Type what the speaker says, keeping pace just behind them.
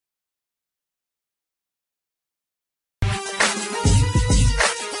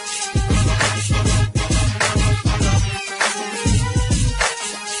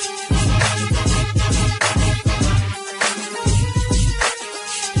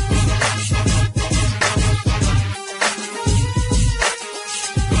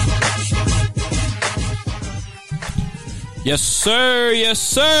Yes, sir. Yes,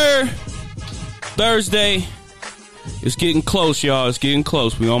 sir. Thursday. It's getting close, y'all. It's getting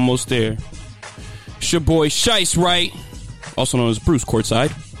close. We almost there. It's your boy Shice Right, also known as Bruce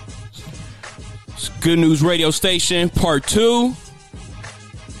Courtside. It's Good News Radio Station, Part 2.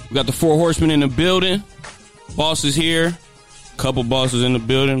 We got the Four Horsemen in the building. Boss is here. Couple bosses in the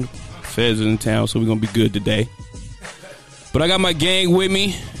building. Feds in town, so we're going to be good today. But I got my gang with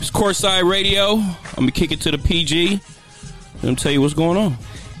me. It's Courtside Radio. I'm going to kick it to the PG. Let them tell you what's going on.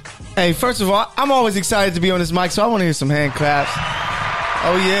 Hey, first of all, I'm always excited to be on this mic, so I want to hear some hand claps.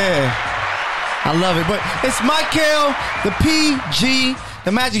 Oh, yeah. I love it. But it's Michael, the PG,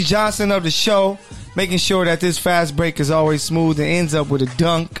 the Magic Johnson of the show, making sure that this fast break is always smooth and ends up with a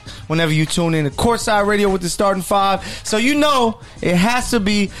dunk whenever you tune in to Courtside Radio with the starting five. So you know it has to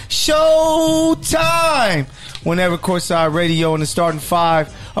be showtime whenever Courtside Radio and the starting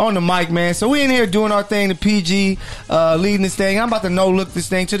five are on the mic, man. So we in here doing our thing, the PG leading this thing. I'm about to no-look this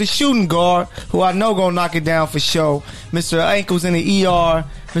thing to the shooting guard, who I know gonna knock it down for show. Mr. Ankles in the ER,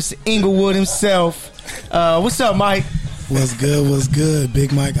 Mr. Inglewood himself. What's up, Mike? What's good? What's good?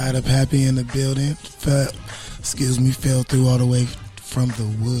 Big Mike out of Happy in the building. Fell through all the way from the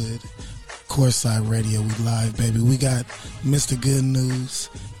wood. Courtside Radio, we live, baby. We got Mr. Good News,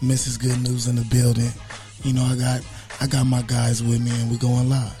 Mrs. Good News in the building. You know, I got my guys with me, and we going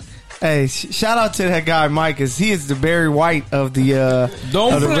live. Hey, shout out to that guy, Mike, because he is the Barry White of the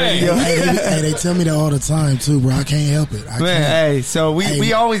radio. Hey, they tell me that all the time, too, bro. I can't help it. Hey, so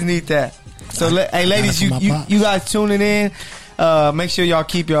we always need that. So, hey, ladies, you guys tuning in, make sure y'all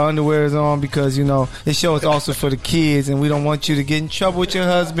keep your underwears on because, you know, this show is also for the kids, and we don't want you to get in trouble with your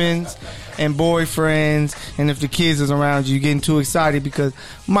husbands and boyfriends, and if the kids is around you, getting too excited because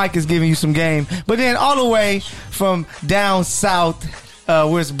Mike is giving you some game. But then all the way from down south,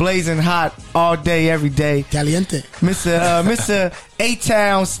 where it's blazing hot all day, every day, Caliente. Mr.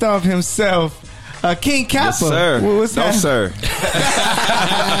 A-Town Stump himself, King Kappa. Yes, sir. What's that? No, sir.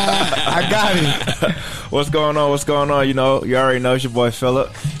 I got it. What's going on? What's going on? You know, you already know it's your boy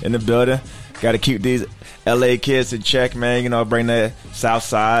Phillip in the building. Got to keep these LA kids in check, man. You know, bring that South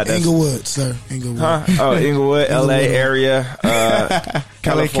Side. Inglewood, sir. Inglewood. Huh? Oh, Inglewood, LA area.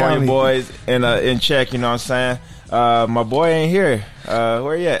 California boys in check, you know what I'm saying? My boy ain't here.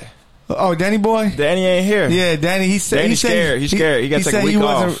 Where he at? Oh, Danny boy? Danny ain't here. Yeah, Danny, He's scared. He's scared. He got to take a week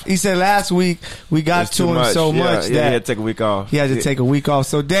off. He said last week we got to him so much that he had to take a week off. He had to take a week off.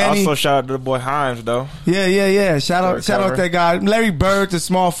 So Danny, also shout out to the boy Himes though. Yeah. Shout out that guy. Larry Bird, the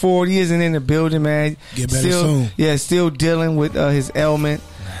small forward. He isn't in the building, man. Get better soon. Yeah, still dealing with his ailment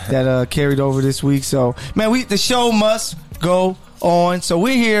that carried over this week. So man, the show must go on. So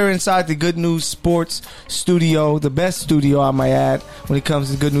we're here inside the Good News Sports studio, the best studio I might add when it comes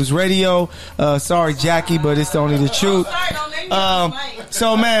to Good News Radio. Sorry, Jackie, but it's only the truth.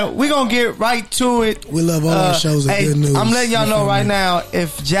 So man, we're gonna get right to it. We love all our shows of Good News. I'm letting y'all know right now,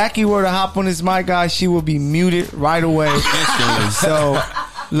 if Jackie were to hop on this mic, guys, she will be muted right away. So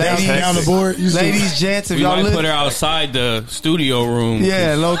ladies, down the board. Ladies, gents, if y'all might put her outside the studio room.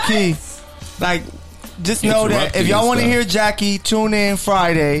 Yeah, low key. Like, just know that if y'all want to hear Jackie, tune in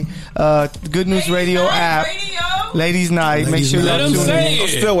Friday. Good News Radio app. Ladies Night. Make sure y'all tune in. I'm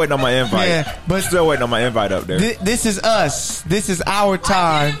still waiting on my invite. Yeah, but still waiting on my invite up there. This is us. This is our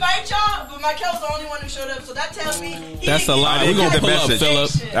time. I did invite y'all, but Michael's the only one who showed up, so that tells me that's a lie. We're gonna pull up,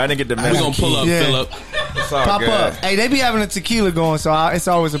 Phillip. I didn't get the message. We're gonna pull up, Phillip. Pop up. Hey, they be having a tequila going, so it's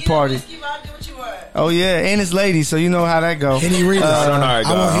always a party. Oh yeah, and it's ladies, so you know how that go. Henny Readers. I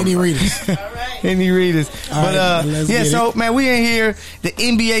want Henny Readers. Henny Readers. But yeah, so man, we in here. The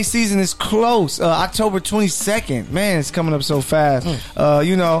NBA season is close. October 22nd. Man, it's coming up so fast.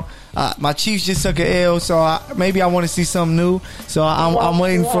 You know, my Chiefs just took an L, so maybe I want to see something new. So I'm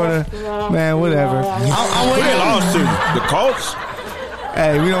waiting for the man. Whatever. I'm waiting. Who they lost to? The Colts.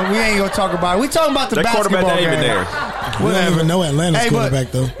 Hey, we ain't gonna talk about it. We talking about the that basketball quarterback ain't even game. there. We don't even know Atlanta's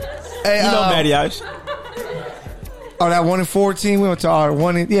quarterback though. Hey, you know Matty Ice. Oh, that 1-4 team. We don't talk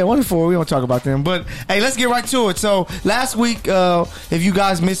 1-4. We don't talk about them. But hey, let's get right to it. So last week, if you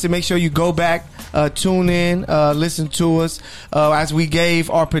guys missed it, make sure you go back, tune in, listen to us as we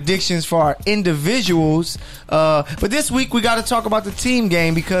gave our predictions for our individuals. But this week we got to talk about the team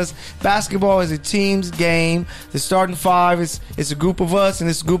game because basketball is a team's game. The starting five is a group of us and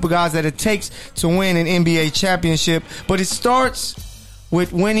it's a group of guys that it takes to win an NBA championship. But it starts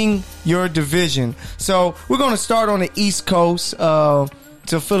with winning your division. So we're going to start on the East Coast. So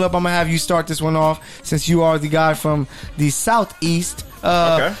Phillip, I'm going to have you start this one off since you are the guy from the Southeast.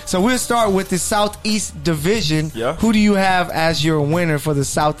 Okay. So we'll start with the Southeast Division. Yeah. Who do you have as your winner for the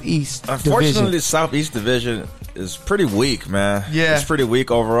Southeast Unfortunately, Division? the Southeast Division, is pretty weak, man. Yeah. It's pretty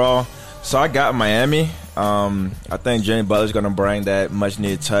weak overall. So I got Miami. I think Jimmy Butler's going to bring that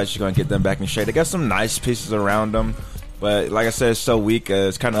much-needed touch. He's going to get them back in shape. They got some nice pieces around them. But like I said, it's so weak.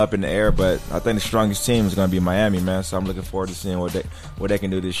 It's kind of up in the air. But I think the strongest team is going to be Miami, man. So I'm looking forward to seeing what they can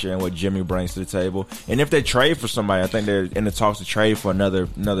do this year and what Jimmy brings to the table. And if they trade for somebody, I think they're in the talks to trade for another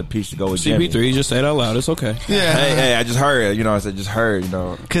piece to go with Jimmy. CP3 just said out loud. It's okay. Yeah. Hey, I just heard. I said just heard.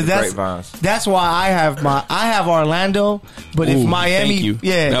 Because grapevines. That's why I have Orlando. But if Miami, thank you.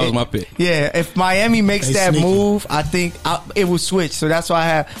 That was my pick. Yeah, if Miami makes They that sneaky. move, I think it will switch. So that's why I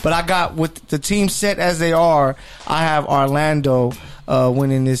have. But I got with the team set as they are. I have Orlando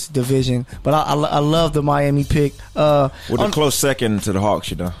winning this division. But I love the Miami pick. With a close second to the Hawks,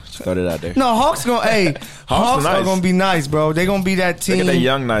 Just throw it out there. No, Hawks gonna. Hawks nice. are gonna be nice, bro. They're gonna be that team. Look at that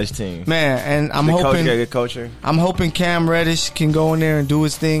young, nice team. Man, and I'm The coach hoping got good culture. I'm hoping Cam Reddish can go in there and do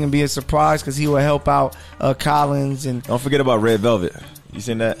his thing and be a surprise because he will help out Collins and Don't forget about Red Velvet. You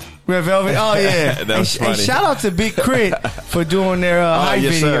seen that? Red Velvet. Oh yeah, That was and funny. shout out to Big Crit for doing their hype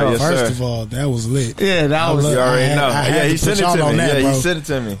yes, sir. video. Yes, First sir. of all, that was lit. Yeah, that was. You already know. I had Yeah, to he put sent it y'all to on me. that, Yeah, bro. he sent it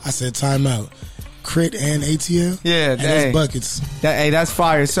to me. I said timeout. Crit and ATL. Yeah, and dang. those buckets. Hey, that's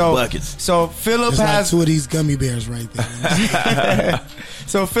fire. So, Buckets. so Philip It's like has. two of these gummy bears right there.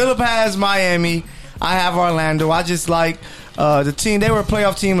 So Philip has Miami. I have Orlando. I just like the team. They were a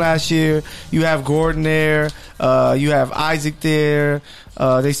playoff team last year. You have Gordon there. You have Isaac there.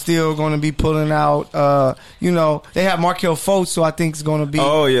 They still going to be pulling out. They have Markelle Fultz, so I think it's going to be.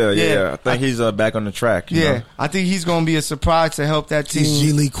 Oh yeah. I think he's back on the track. you Yeah, know? I think he's going to be a surprise to help that He's G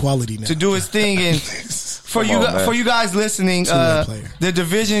team League quality now. to do his thing. And for Come on, man. you guys listening, Two-way player. the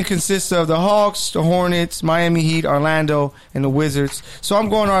division consists of the Hawks, the Hornets, Miami Heat, Orlando, and the Wizards. So I'm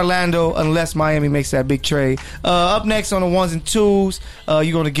going Orlando unless Miami makes that big trade. Up next on the ones and twos, you're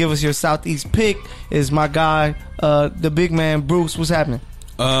going to give us your Southeast pick. Is my guy, the big man Bruce. What's happening?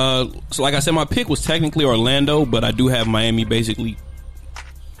 So like I said, my pick was technically Orlando, but I do have Miami basically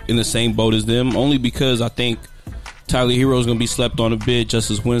in the same boat as them, only because I think Tyler Hero is going to be slept on a bit,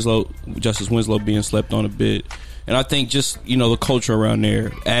 Justice Winslow being slept on a bit, and I think just the culture around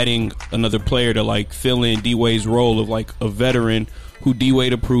there, adding another player to like fill in D-Wade's role of like a veteran who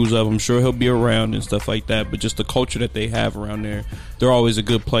D-Wade approves of. I'm sure he'll be around and stuff like that, but just the culture that they have around there, they're always a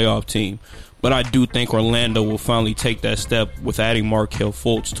good playoff team. But I do think Orlando will finally take that step with adding Markelle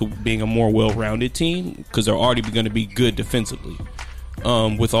Fultz to being a more well-rounded team because they're already going to be good defensively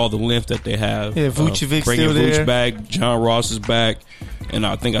with all the length that they have. Yeah, Vucevic bringing still there. Vuce back, John Ross is back, and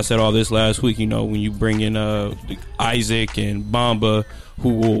I think I said all this last week. When you bring in Isaac and Bamba, who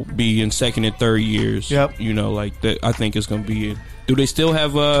will be in second and third years. Yep. Like that. I think it's going to be. Do they still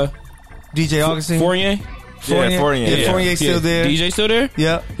have DJ Augustine? Fournier? Yeah, Fournier. Yeah, Fournier's still there. DJ still there?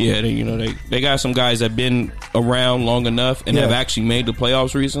 Yep. Yeah, they got some guys that been around long enough and Yeah. have actually made the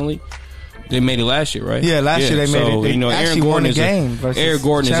playoffs recently. They made it last year, right? Yeah, last year they made it. They Aaron actually Gordon won the is game versus Aaron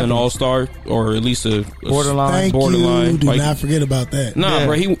Gordon is an champions. all-star, or at least a Borderline. Thank borderline. you. Do Like, not forget about that. nah,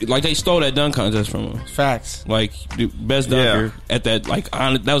 Yeah. bro. They stole that dunk contest from him. Facts. Like the best dunker at that.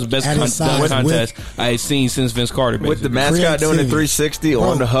 That was the best At his dunk size, contest I had seen since Vince Carter. With the basically. mascot doing the Creativity. 360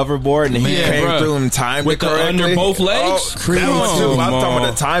 on the hoverboard, and he Man, came bruh. through and timed With it the correctly. under both legs? That one too. I'm Come talking on.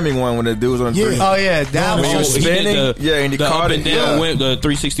 about the timing one when the dude was on the Yeah. 360. Oh yeah, that When he was. was He did spinning, and he the caught up it, and down, yeah. the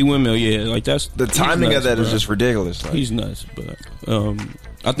 360 windmill. Yeah, like that's The timing he's of that is bro. just ridiculous. Like, He's nuts, but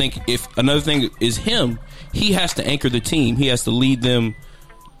I think if another thing is him, he has to anchor the team. He has to lead them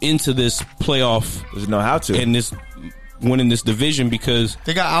into this playoff doesn't know how to. and this winning this division because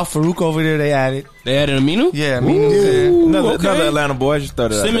They got Al Farouk over there. They added. they added Aminu. Yeah, Minu's there. Another Atlanta boy. Just throw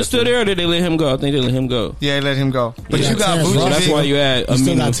that out Simmons there, still too. there, or did they let him go? I think they let him go. Yeah, let him go. But Yeah, you got Terrence Vucevic. Ross. That's why you add You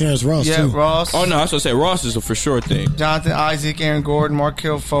still got Aminu. Terrence Ross Yeah, too. Ross. Oh no, I was gonna say Ross is a for sure thing. Jonathan Isaac, Aaron Gordon,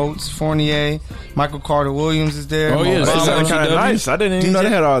 Markelle Fultz, Fournier, Michael Carter Williams is there. Oh, yeah, That Bamba. sounded kind of CW. nice. I didn't even know DJ. they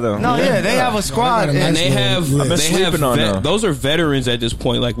had all them. No, yeah, they have a squad. they got a And nice they have, I've been they sleeping have on them. those are veterans at this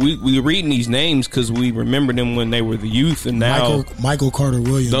point. Like we reading these names because we remember them when they were the youth, and now Michael Carter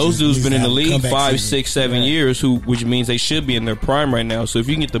Williams. those dudes needs been to in the have a league comeback 5, season. 6, 7 years, which means they should be in their prime right now. So if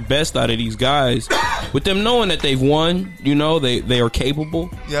you can get the best out of these guys, with them knowing that they've won, they are capable.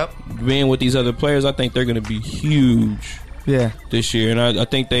 Yep. Being with these other players, I think they're going to be huge Yeah. this year, and I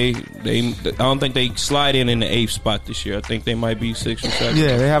think I don't think they slide in the 8th spot this year. I think they might be 6 or 7.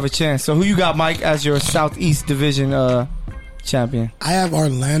 Yeah, they have a chance. So who you got, Mike, as your Southeast Division champion? I have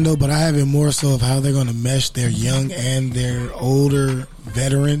Orlando, but I have it more so of how they're going to mesh their young and their older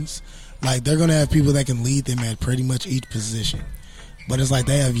veterans. Like, they're going to have people that can lead them at pretty much each position. But it's like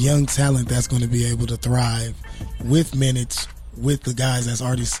they have young talent that's going to be able to thrive with minutes with the guys that's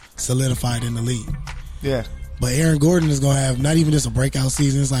already solidified in the league. Yeah. But Aaron Gordon is going to have not even just a breakout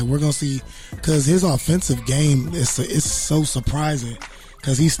season. It's like we're going to see, because his offensive game is so surprising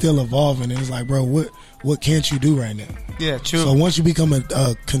because he's still evolving. And it's like, bro, what can't you do right now? Yeah, true. So once you become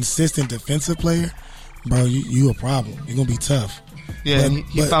a consistent defensive player, bro, you a problem. You're going to be tough. Yeah,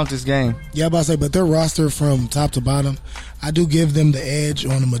 he found his game. Yeah, I'm about to say, but their roster from top to bottom, I do give them the edge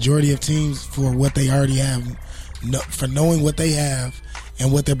on the majority of teams for what they already have, for knowing what they have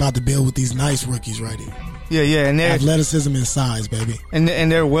and what they're about to build with these nice rookies right here. Yeah, and they're athleticism and size, baby. And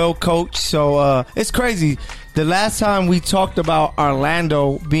they're well coached. So it's crazy. The last time we talked about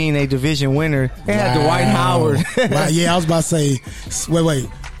Orlando being a division winner, they had Dwight Howard. Right, yeah, I was about to say, wait,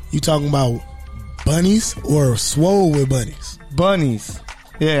 you talking about bunnies or swole with bunnies? Bunnies.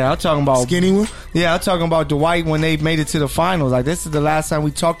 Yeah, I'm talking about skinny one. Yeah, I'm talking about Dwight when they made it to the finals. Like, this is the last time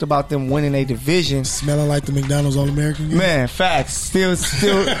we talked about them winning a division. Smelling like the McDonald's All-American game? Man, facts. Still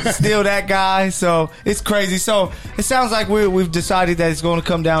that guy. So it's crazy. So it sounds like we've decided that it's going to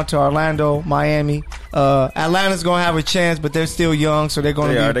come down to Orlando, Miami. Atlanta's going to have a chance, but they're still young, so they're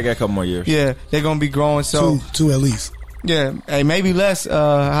going to. They got a couple more years. Yeah, they're going to be growing. So two at least. Yeah, hey, maybe less.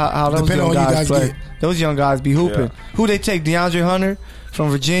 How those young guys play. Get. Those young guys be hooping. Yeah. Who they take? DeAndre Hunter from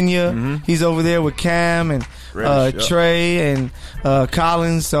Virginia. Mm-hmm. He's over there with Cam and Trey and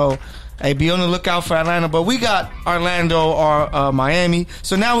Collins. So, hey, be on the lookout for Atlanta. But we got Orlando or Miami.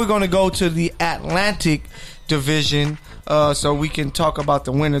 So now we're going to go to the Atlantic Division so we can talk about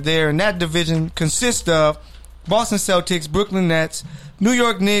the winner there. And that division consists of Boston Celtics, Brooklyn Nets, New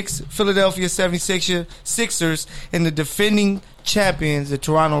York Knicks, Philadelphia 76ers, and the defending champions, the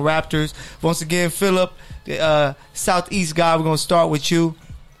Toronto Raptors. Once again, Philip, the Southeast guy, we're going to start with you.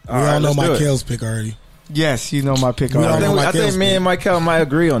 We all know Michael's pick already. Yes, you know my pick already. I think me and Michael might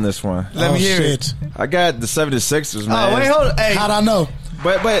agree on this one. Let me hear it. I got the 76ers, man. Oh, wait, hold on. Hey. How'd I know?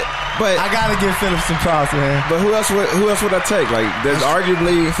 But I gotta give Philip some props, man. But who else would I take? Like, there's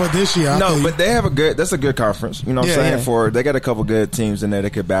arguably for this year. But they have that's a good conference. You know what I'm saying? Yeah. They got a couple good teams in there that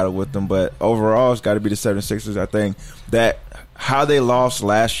could battle with them. But overall, it's got to be the 76ers. I think that how they lost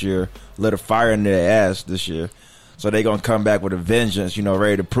last year lit a fire in their ass this year. So they're going to come back with a vengeance,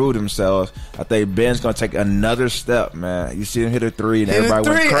 ready to prove themselves. I think Ben's going to take another step, man. You see him hit a three, and everybody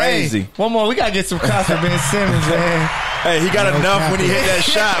went crazy. Hey, one more. We got to get some props for Ben Simmons, man. Hey, he got enough when he hit that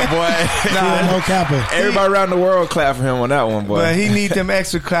shot, boy. No capper. Everybody around the world clap for him on that one, boy. But he need them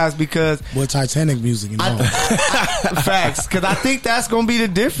extra claps because... With Titanic music, Facts. Because I think that's going to be the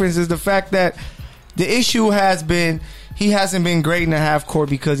difference is the fact that the issue has been... He hasn't been great in the half court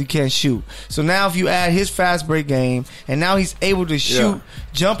because he can't shoot. So now if you add his fast break game, and now he's able to shoot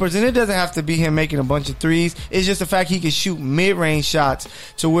jumpers, and it doesn't have to be him making a bunch of threes. It's just the fact he can shoot mid-range shots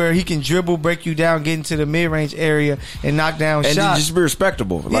to where he can dribble, break you down, get into the mid-range area, and knock down shots. And just be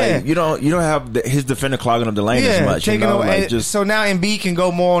respectable. Like you don't have his defender clogging up the lane as much. So now Embiid can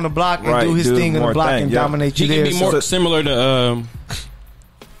go more on the block and do his thing on the block and dominate you there. He can be more similar to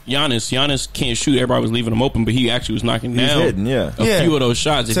Giannis. Giannis can't shoot. Everybody was leaving him open, but he actually was knocking down a few of those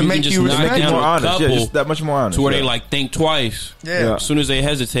shots. If to he make can just you knock down a couple, just that much more honest, to where they think twice. Yeah. As soon as they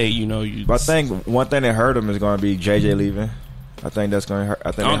hesitate, But I think one thing that hurt him is going to be JJ leaving. I think that's going to hurt.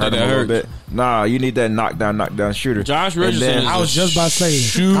 I think that hurt him a little bit. Nah, you need that knockdown shooter. Josh Richardson. I was just about to say,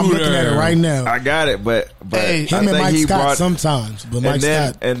 shooter. I'm looking at it right now. I got it, but him and Mike Scott sometimes, but Mike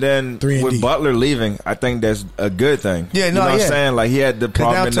Scott. And then with Butler leaving, I think that's a good thing. Yeah, you know what I'm saying? Like he had the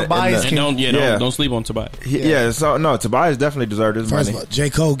problem. Don't sleep on Tobias. So Tobias definitely deserved his money. First of all, J.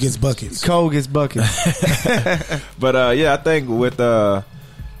 Cole gets buckets. But I think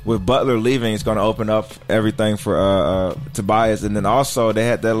with Butler leaving, it's going to open up everything for Tobias. And then also they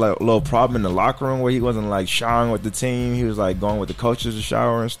had that little problem in the locker room where he wasn't showering with the team. He was going with the coaches to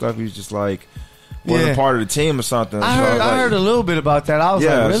shower and stuff. He was just wasn't part of the team or something. I heard a little bit about that. I was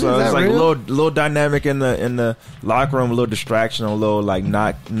like, really? So it's real? a little dynamic in the locker room, a little distraction, a little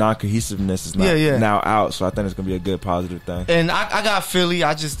non cohesiveness is now out. So I think it's going to be a good positive thing. And I got Philly.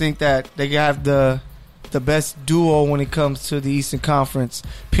 I just think that they have the best duo when it comes to the Eastern Conference,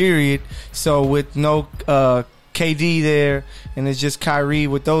 period. So with no KD there, and it's just Kyrie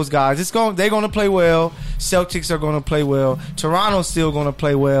with those guys, they're going to play well. Celtics are going to play well. Toronto's still going to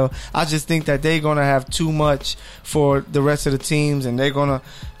play well. I just think that they're going to have too much for the rest of the teams, and they're going to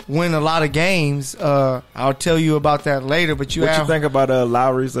win a lot of games. I'll tell you about that later. But what you think about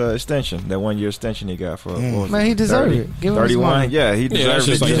Lowry's extension? That 1 year extension he got for man, he deserved it. Give 31. Yeah, he deserved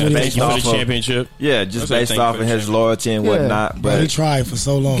it. Based off the championship. Yeah, just based off of his loyalty and whatnot. But he tried for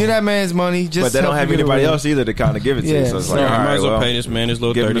so long. Get that man's money. But they don't have anybody else either to kind of give it to. So it's might as well pay this man his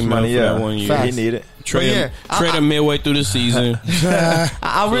little $30 million for that 1 year. He need it. Trade him midway through the season.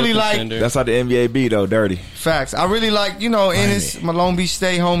 I really like That's how the NBA be though, dirty. facts. I really like Ennis, Malone Beach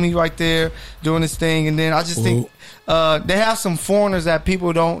State homie right there doing his thing, and then I just think they have some foreigners that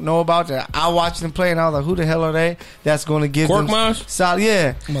people don't know about that I watched them play, and I was like, who the hell are they? That's going to give Korkmaz? them solid.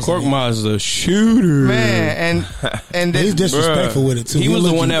 Yeah, Korkmaz is a shooter, man, and He's disrespectful with it too. He He'll was the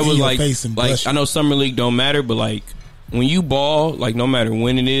look one you that in was your like face and blush. I know summer league don't matter, but like when you ball, like no matter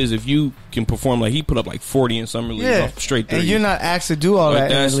when it is, if you can perform, like he put up like 40 in summer league off straight threes. and you're not asked to do all like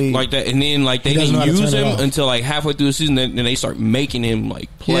that in the league. like that, and then like they doesn't know didn't how to use turn it him off. until like halfway through the season. Then they start making him like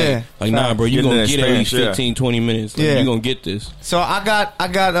play. Yeah, Like nah, bro, you Getting gonna the get at least experience, 15, 20 minutes. Like, Yeah. you gonna get this. So I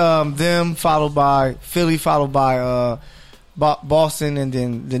got them followed by Philly, followed by Boston, and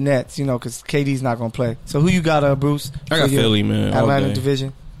then the Nets. Because KD's not gonna play. So who you got, Bruce? I got for your Philly, man. all Atlanta day.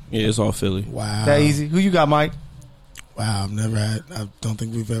 division. Yeah, it's all Philly. Wow. That easy. Who you got, Mike? Wow, I don't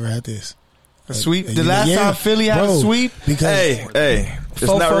think we've ever had this. A sweep. The Yeah, last time Philly had bro, a sweep. Because Hey, it's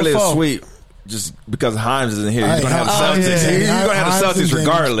not really a sweep. Just because Himes isn't here, he's gonna have the Celtics. yeah. He's gonna have the Himes Celtics is in-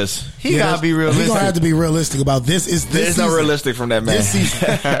 regardless. He gotta be He's realistic. gonna have to be realistic about this. This It's not season. realistic from that man. This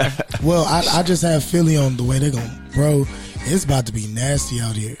season. Well, I just have Philly on the way they're going. Bro, it's about to be nasty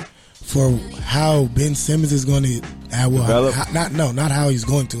out here for how Ben Simmons is going to Develop? not how he's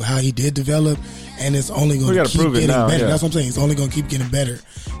going to, how he did develop, and it's only We going to gotta keep prove it getting now, better. yeah. That's what I'm saying. It's only going to keep getting better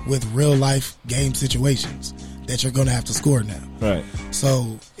with real life game situations that you're going to have to score now. Right.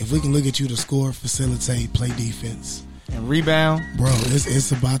 So if we can look at you to score, facilitate, play defense, And rebound. bro,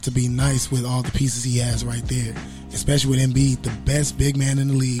 it's about to be nice with all the pieces he has right there. Especially with Embiid, the best big man in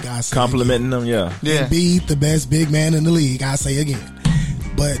the league. I say Complimenting them, yeah. Yeah. Embiid, the best big man in the league. I say again,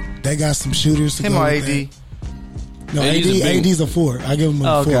 but they got some shooters to Him go or with AD? that. No, AD's a big- AD's a 4. I give him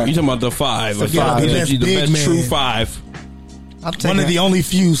a Oh, 4. okay. You talking about the five? The five, the best the big best man. true five. I'm taking One of the only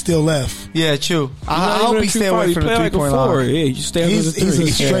few still left. Yeah, true. I hope he stay away from the 3-point line. Yeah, you stay away He's from the a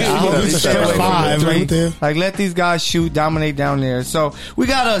three. straight, I hope he he's a stay straight away from 5 the three. right there. Like, let these guys shoot, dominate down there. So we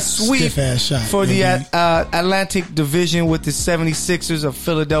got a sweep Stiff-ass shot, for the baby. Atlantic Division with the 76ers of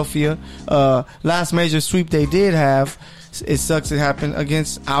Philadelphia. Last major sweep they did have. It sucks it happened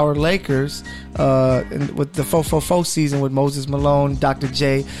against our Lakers with the 4-4-4 season with Moses Malone, Dr.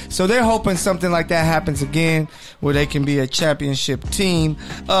 J. So they're hoping something like that happens again where they can be a championship team.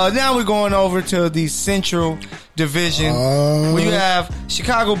 Now we're going over to the Central Division where you have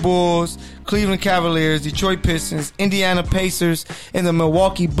Chicago Bulls, Cleveland Cavaliers, Detroit Pistons, Indiana Pacers, and the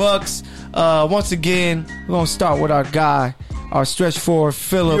Milwaukee Bucks. Once again, we're going to start with our guy, our stretch forward,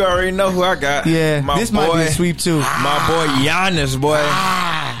 Phillip. You already know who I got. Yeah, my this boy, might be a sweep too. My boy Giannis, boy.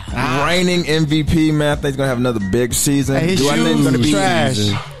 Reigning MVP, man. I think he's going to have another big season. Hey, his Do I think shoes it's are gonna be trash.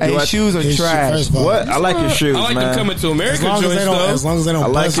 easy? Hey, Do I- his shoes are His shoe- trash. first of all, What? I like his shoes, I like man. them coming to America As long as joints they don't, though. as long as they don't I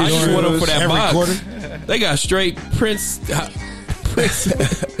like bust his you I just during want them for that every box. quarter. They got straight Prince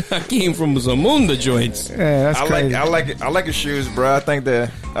Hakeem from Zamunda joints. Yeah, that's crazy. I like his shoes, bro. I think they're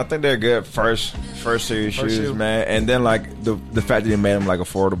good first series shoes, shoe. man. And then like the fact that they made them like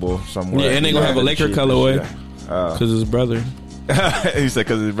affordable somewhere. Yeah, and they gonna have a Laker cheap, colorway yeah. because his brother. He said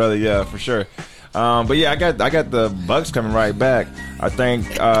because his brother, yeah, for sure. But yeah, I got the Bucks coming right back. I think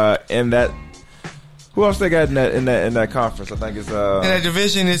in that. Who else they got in that conference? I think it's in that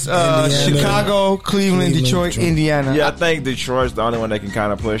division is Indiana, Chicago, Cleveland, Detroit, Detroit. Indiana. yeah. I think Detroit's the only one that can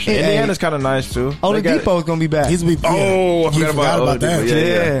kind of push. Hey, Indiana's kind of nice too. They got- Oladipo's gonna be back. He's be, Oh, I you forgot about that. Oladipo.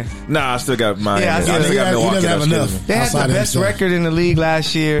 Yeah. Yeah. Nah, I still got mine. Yeah, I I see still that. got He Milwaukee. doesn't have That's enough. good. They had outside the of best himself. record in the league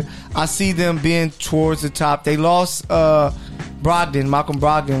last year. I see them being towards the top. They lost Malcolm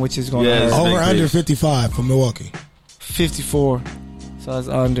Brogdon, which is going to Yeah, hurt. it's Over big under piece. 55 for Milwaukee. 54. So that's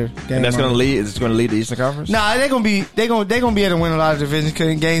under. And that's Game going to under. lead. Is it going to lead the Eastern Conference? Nah, they're gonna be able to win a lot of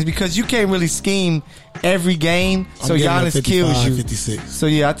division games because you can't really scheme every game. So I'm giving it Giannis kills you. 56. So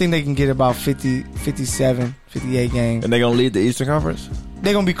yeah, I think they can get about 50, 57, 58 games. And they're going to lead the Eastern Conference?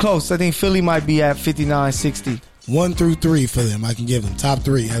 They're gonna be close. I think Philly might be at 59, 60. 1 through 3 for them. I can give them top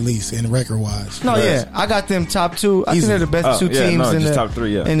 3 at least in record wise. No, Right. yeah, I got them top 2. I think Easy. they're the best Oh, 2 yeah, teams no, in just the top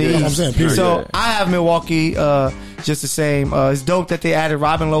 3, yeah. in the Yeah, East. I'm saying, period. So Yeah. I have Milwaukee just the same. It's dope that they added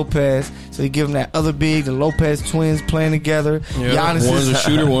Robin Lopez, so you give them that other big, the Lopez twins playing together. Giannis One's is a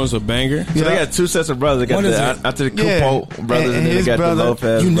shooter, one's a banger. So they got two sets of brothers. They got One is the after the Yeah. Kupo brothers, And and then they his got brother. the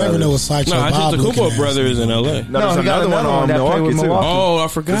Lopez. You never brothers. know what side No, your I just Bob the looking Kupo at. brother is in LA. No, No, there's he got another one another one on that played Milwaukee with too. Milwaukee. Oh, I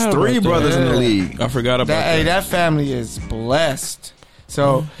forgot. There's 3 about brothers that. in the league. I forgot about that. Hey, that. that family is blessed.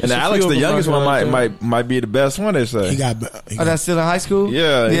 So And Alex, the youngest one, might be the best one. They say. He got Oh, that's still in high school?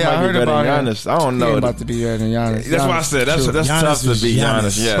 Yeah, he I might heard be better about than him. Giannis. I don't know. He ain't about to be better than Giannis. That's what I said. That's Giannis tough to is beat Giannis.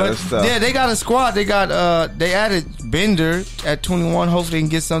 Giannis. Yeah, But that's tough. yeah, they got a squad. They got they added Bender at 21. Hopefully they can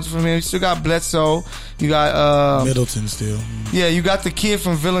get something from him. You still got Bledsoe. You got Middleton still. yeah, you got the kid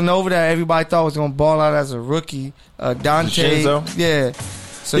from Villanova that everybody thought was gonna ball out as a rookie, Dante. Vincenzo? Yeah,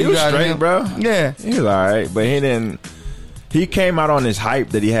 so He you was got straight, him. bro. Yeah, He was all right, but he didn't. He came out on his hype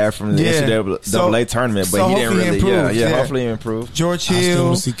that he had from the Yeah. NCAA tournament, but so he didn't hopefully he really. improves, Yeah, yeah. hopefully he improved. George still Hill,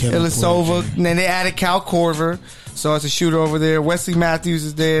 wanna see Kevin Ilyasova, Porter Jr. and then they added Cal Korver, so it's a shooter over there. Wesley Matthews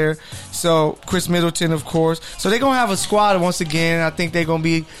is there, so Chris Middleton, of course. So they're gonna have a squad once again. I think they're gonna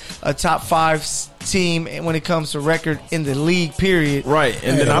be a top 5 team when it comes to record in the league. Period. Right,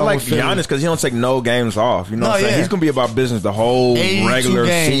 and then I along like with Philly. Giannis because he don't take no games off. You know what I'm saying? yeah. He's gonna be about business the whole 82 regular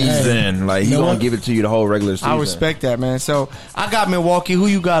games. season. Like he's You know gonna what? give it to you the whole regular season. I respect that, man. So I got Milwaukee. Who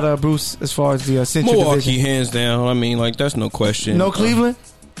you got, Bruce? As far as the Central Milwaukee, Division? hands down. I mean, like that's no question. No Cleveland.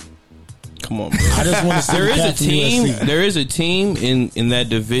 Come on, bro. I just want to see There the is a cat from team. USC. There is a team in that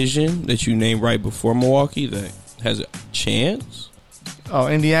division that you named right before Milwaukee that has a chance. Oh,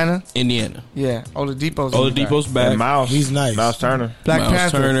 Indiana. Indiana. Yeah, Oladipo's. Oladipo's And back. Miles, He's nice. Miles Turner. Black Miles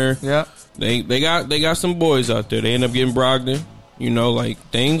Panther. Turner. Yep. They got some boys out there. They end up getting Brogdon. You know, like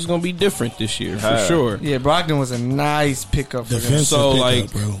things gonna be different this year for sure. Yeah, Brogdon was a nice pickup for them. Defensive So, pickup,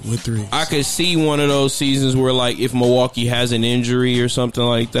 like, bro, with 3. I could see one of those seasons where, like, if Milwaukee has an injury or something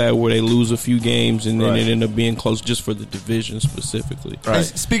like that, where they lose a few games and then Right. it end up being close just for the division specifically. Hey,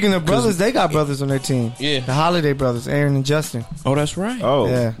 speaking of brothers, they got brothers on their team. Yeah. The Holiday brothers, Aaron and Justin. Oh, that's right. Oh,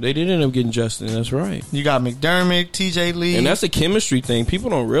 Yeah. They did end up getting Justin. That's right. You got McDermott, TJ Lee. And that's a chemistry thing. People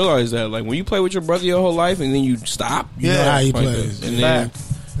don't realize that. Like when you play with your brother your whole life and then you stop, You know Yeah. how he like plays. that. And then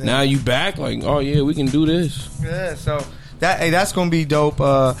Back. now you back. Like, oh yeah, we can do this. Yeah, so that's gonna be dope.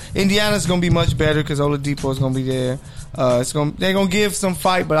 Indiana's gonna be much better because Oladipo is gonna be there. They're gonna give some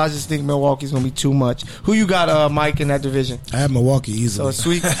fight, but I just think Milwaukee's gonna be too much. Who you got, Mike, in that division? I have Milwaukee So easily. a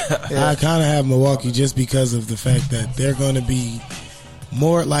sweep. I kind of have Milwaukee just because of the fact that they're going to be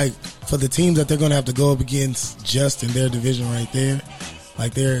more like for the teams that they're going to have to go up against just in their division right there.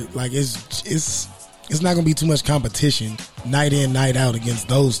 Like they're like it's not going to be too much competition night in night out against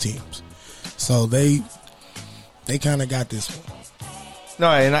those teams. So they kind of got this one. No,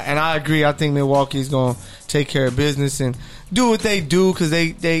 and I agree. I think Milwaukee's gonna take care of business and do what they do because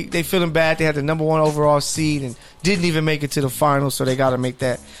they feeling bad. They had the number 1 overall seed and didn't even make it to the finals, so they got to make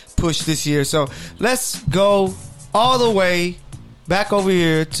that push this year. So let's go all the way back over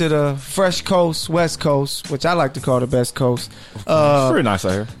here to the fresh coast, West Coast, which I like to call the best coast. It's pretty nice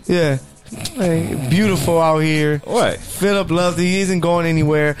out here. Yeah. Hey, beautiful out here. What? Philip loves it. He isn't going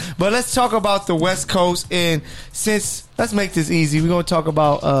anywhere. But let's talk about the West Coast. And let's make this easy. We're going to talk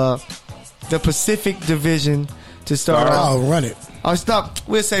about the Pacific Division to start off. I'll run it. I'll stop.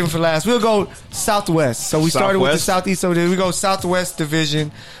 We'll save it for last. We'll go Southwest. So we started with the Southwest? Southeast. So then we go Southwest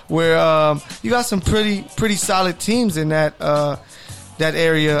Division, where you got some pretty solid teams in that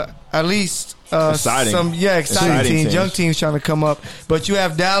area. At least Exciting. Exciting teams, teams. young teams trying to come up. But you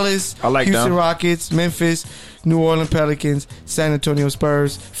have Dallas, I like Houston them. Rockets, Memphis, New Orleans Pelicans, San Antonio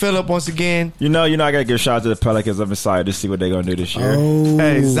Spurs. Philip, once again, You know, I gotta give a shout out to the Pelicans. I'm excited to see what they're gonna do this year. Oh,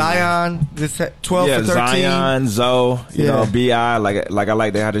 hey, Zion, this 12 Yeah, for 13. Zion, Zoe, you Yeah. know, Bi. Like I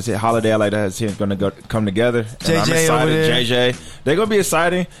like they had this Holiday. I like that team's gonna come together. And JJ I'm excited. over there. JJ, they're gonna be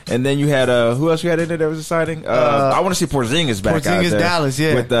exciting. And then you had who else you had in there that was exciting? I want to see Porzingis back out Porzingis, there. Dallas,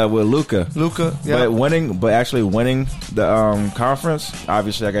 yeah. with Luka. Luka, yeah. But actually winning the conference.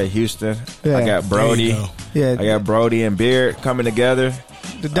 Obviously, I got Houston. Yeah. I got Brody. There you go. Yeah. I got Brody and Beard coming together.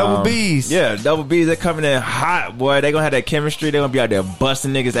 The double Bs. Yeah, double B's. They're coming in hot, boy. They're gonna have that chemistry. They're gonna be out there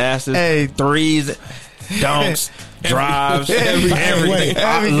busting niggas' asses. Hey. Threes, dunks, drives, Everything. everything,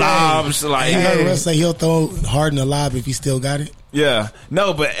 Everything. lobs. Like, You heard Russ say he'll throw Harden a lob if he still got it. yeah,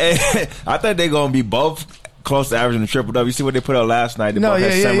 no, but I think they're gonna be both close to averaging the triple double. You see what they put up last night? They No, both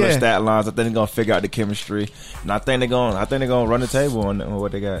had yeah, similar yeah. stat lines. I think they're gonna figure out the chemistry, and I think they're gonna run the table on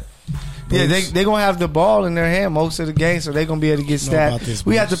what they got. Yeah, they gonna have the ball in their hand most of the game, so they gonna be able to get Know about stats. this,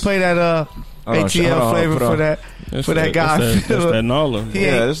 We have to Bruce. play that Hold on, ATL hold on, flavor put on. for that guy. That's that Nola. He Yeah,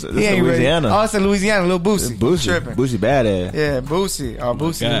 ain't- this he ain't ready. Louisiana. Oh, it's in Louisiana, little Boosie. Boosie badass. Yeah, Boosie. Oh,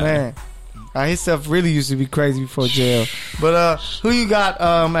 Boosie, God. man. His stuff really used to be crazy before jail. But who you got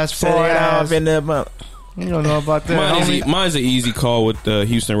as far as in there, man. you don't know about that? homie? Mine's an easy call with the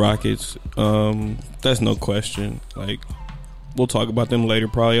Houston Rockets. That's no question. Like, we'll talk about them later,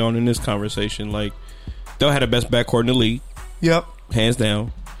 probably on in this conversation. Like, they'll have the best backcourt in the league, Yep. hands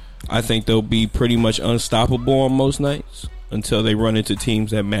down. I think they'll be pretty much unstoppable on most nights. until they run into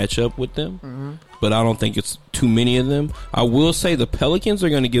teams that match up with them. But I don't think it's too many of them. I will say the Pelicans are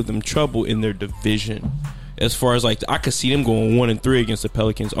going to give them trouble in their division. As far as I could see them going 1-3 against the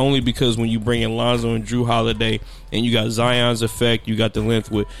Pelicans, only because when you bring in Lonzo and Drew Holiday, and you got Zion's effect, you got the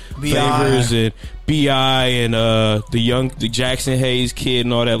length with Favors and B.I. and the Jackson Hayes kid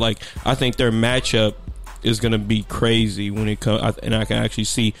and all that. I think their matchup is going to be crazy when it comes, and I can actually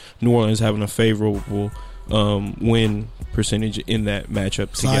see New Orleans having a favorable win percentage in that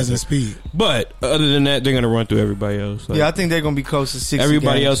matchup together. Size and speed. But other than that, they're going to run through everybody else. I think they're going to be close to 60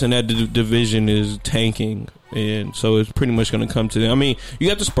 Everybody games. else in that division is tanking, and so it's pretty much going to come to them. I mean, you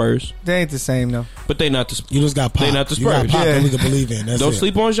got the Spurs. They ain't the same, though. But they not the You just got Pop. They not the You got Spurs. Pop that we can believe in. That's Don't it.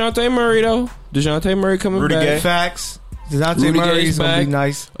 sleep on DeJounte Murray, though. DeJounte Murray coming Rudy back. Gay. Facts. DeJounte Rudy Murray Gay's is going to back. be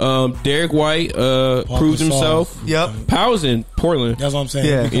nice. Derek White proved Gasol. himself. Yep. Powell's in Portland. That's what I'm saying.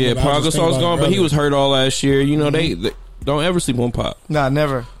 Yeah. Because Yeah, I was Paul just thinking Gasol's about gone, it but he earlier. was hurt all last year. You know, they don't ever sleep on Pop. Nah,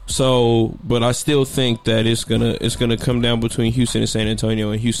 never. So, but I still think that it's gonna come down between Houston and San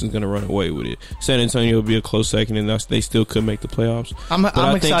Antonio, and Houston's gonna run away with it. San Antonio will be a close second, and they still could make the playoffs. I'm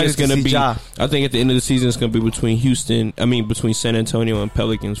excited to see Ja. I think at the end of the season, it's gonna be between between San Antonio and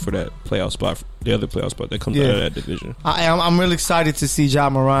Pelicans for that playoff spot, the other playoff spot that comes out of that division. I'm really excited to see Ja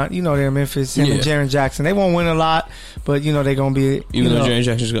Morant. You know, they're in Memphis. Him and Jaren Jackson. They won't win a lot, but they're gonna be. Even though Jaren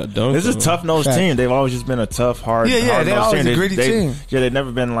Jackson's got dunked. This is a tough-nosed Fact. team. They've always just been a tough, hard. Yeah, hard-nosed they're always team. a gritty team. Yeah, they've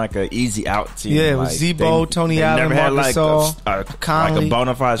never been like an easy out team. Yeah, with Zebo, Tony Allen, never had Marc Gasol, like Conley. a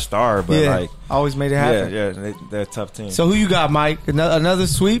bona fide star, but always made it happen. they're a tough team. So who you got, Mike? Another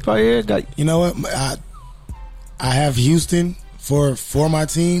sweep right here? You know what? I have Houston for my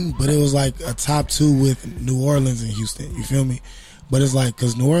team, but it was like a top 2 with New Orleans and Houston. You feel me? But it's like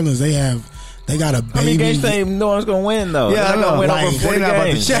because New Orleans they got a baby. How many games think no one's gonna win though? Yeah, They're not gonna win over 40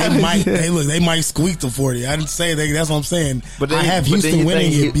 games. They might squeak to 40. I didn't say that's what I'm saying. But I have Houston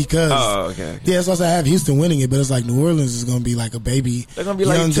winning it because okay. Yeah, that's what I have Houston winning it. But it's like New Orleans is gonna be like a baby. They're gonna be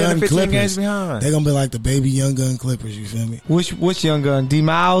like young 10 gun to 15 Clippers. games behind. They're gonna be like the baby young gun Clippers. You feel me? Which young gun? D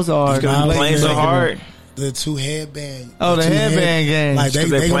Miles or He's gonna be playing so hard. The 2 headband. Oh, the two headband game. Like they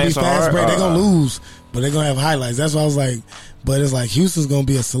They're gonna playing be so fast hard. break. They're gonna lose, but they're gonna have highlights. That's why I was like, but it's like Houston's gonna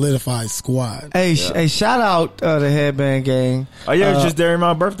be a solidified squad. Hey, shout out the headband gang. Oh yeah, it was just during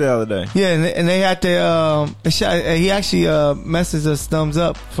my birthday the other day. Yeah, and they had to. He actually messaged us thumbs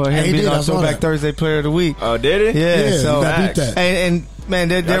up for him He being did, our I saw Throwback that. Thursday Player of the Week. Oh, did he? Yeah, so you gotta beat that. and man,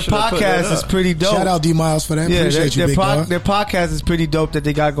 their should've put that podcast is up. pretty dope. Shout out D Miles for that. Yeah, Appreciate you, big dog. their podcast is pretty dope that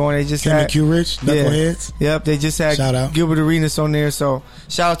they got going. They just Kim had and Q Rich, Knuckleheads. Yep, they just had Shout out. Gilbert Arenas on there. So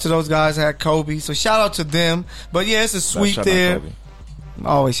shout out to those guys. Had Kobe. So shout out to them. But yeah, it's a sweep Shout out there. Kobe.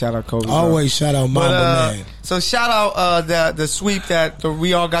 Always shout out Kobe. bro. Always shout out Mamba Man. So shout out the sweep that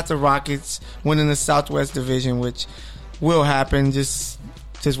we all got the Rockets winning the Southwest Division, which will happen. Just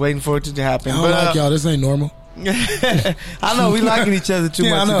waiting for it to happen. I don't But, like y'all. This ain't normal. I know we liking each other too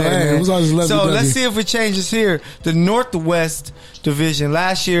Yeah, much I know. today, Hey, man. it was always lovely, So lovely. let's see if it changes here. The Northwest Division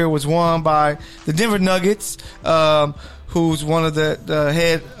last year was won by the Denver Nuggets, who's one of the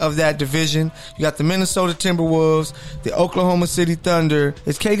head of that division. You got the Minnesota Timberwolves, the Oklahoma City Thunder.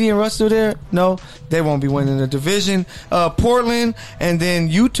 Is KD and Russ still there? No, they won't be winning the division. Portland and then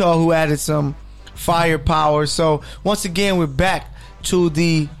Utah, who added some firepower. So once again, we're back to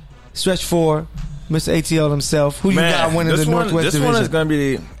the stretch four. Mr. ATL himself. Who you got winning the Northwest Division?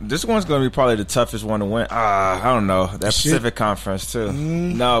 This one's gonna be probably the toughest one to win. I don't know. That Shit. Pacific Conference too.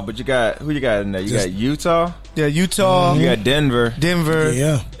 No, but who you got in there? You got Utah, Yeah, Utah, you got Denver,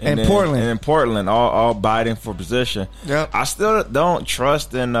 Yeah. and then- Portland. and then Portland, all biting for position. Yep. I still don't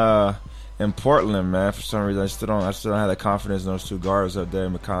trust in Portland, man. For some reason, I still don't have that confidence in those two guards up there,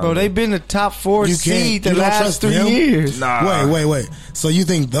 McConnell. Bro, they've been the top 4 You seed the you don't last trust 3 them? years. Nah. Wait. So you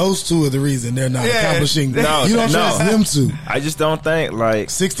think those two are the reason they're not Yeah. accomplishing? No, you don't no. trust them two. I just don't think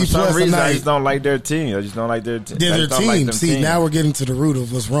 60 for some plus a reason, I night. just don't like their team. I just don't like their team. They're their team. See, now we're getting to the root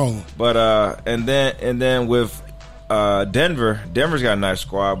of what's wrong. But and then with Denver's got a nice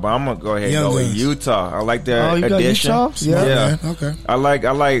squad, but I'm gonna go ahead and Young go with guns. Utah. I like their Oh, you got addition. Utah? Yeah. Man, okay. I like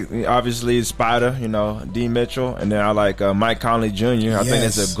obviously Spider, D Mitchell, and then I like Mike Conley Jr. I think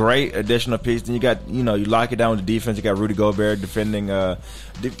Yes. that's a great additional piece. Then you got you lock it down with the defense. You got Rudy Gobert defending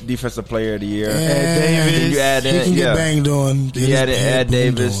defensive player of the year. Davis. Then you add He in can get banged on. Then you add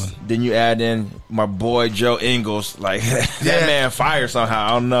boomed Davis. on. Then you add in my boy Joe Ingles. Like that Yeah. man fire somehow. I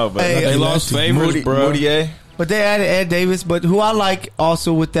don't know, but Hey, They lost favors, bro. Moutier. But they added Ed Davis. But who I like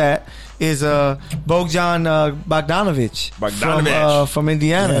also with that is Bogdan Bogdanovic from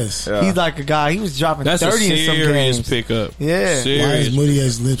Indiana. Yes. Yeah. He's like a guy. He was dropping That's 30 a in some serious games. pickup. Yeah. Why is Serious.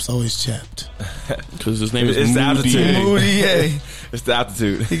 Moutier's lips always chapped? Because his name is It's the altitude. Moutier. It's the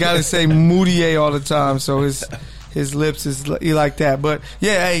altitude. He got to say Moutier all the time, so his lips is he like that. But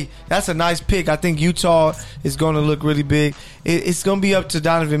yeah, hey, that's a nice pick. I think Utah is going to look really big. It's going to be up to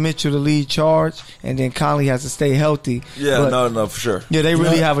Donovan Mitchell to lead charge, and then Conley has to stay healthy. Yeah, But, no, for sure. yeah, they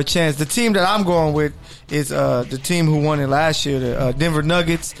really have a chance. The team that I'm going with is the team who won it last year, the Denver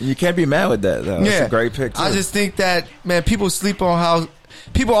Nuggets. You can't be mad with that, though. That's Yeah, a great pick, too. I just think that, man, people sleep on how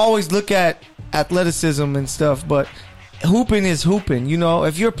people always look at athleticism and stuff, but hooping is hooping. You know,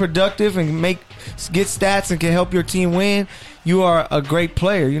 if you're productive and get stats and can help your team win, you are a great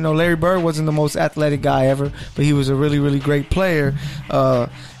player. You know, Larry Bird wasn't the most athletic guy ever, but he was a really, really great player.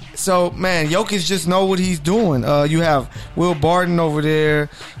 So, man, Jokic just know what he's doing. You have Will Barton over there.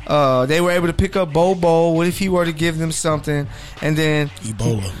 They were able to pick up Bobo. What if he were to give them something? And then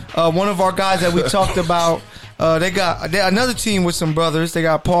Ebola. one of our guys that we talked about, they got another team with some brothers. They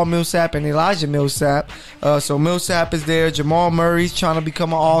got Paul Millsap and Elijah Millsap. So Millsap is there. Jamal Murray's trying to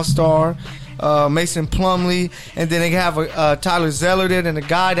become an all-star. Mason Plumlee, and then they have Tyler Zeller there, and a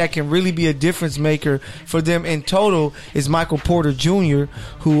guy that can really be a difference maker for them in total is Michael Porter Jr.,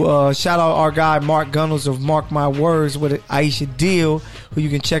 who shout out our guy Mark Gunnels of Mark My Words with Aisha Deal, who you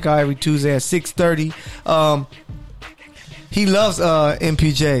can check out every Tuesday at 6:30. He loves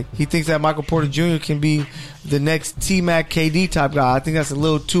MPJ. He thinks that Michael Porter Jr. can be the next T-Mac KD type guy. I think that's a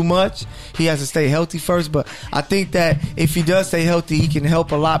little too much. He has to stay healthy first, but I think that if he does stay healthy, he can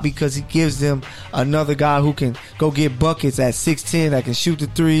help a lot because he gives them another guy who can go get buckets at 6'10", that can shoot the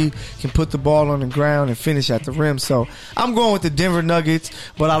three, can put the ball on the ground and finish at the rim. So I'm going with the Denver Nuggets,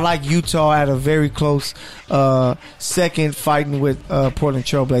 but I like Utah at a very close second, fighting with Portland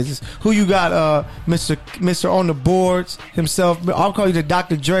Trailblazers. Who you got, Mr. on the boards himself? I'll call you the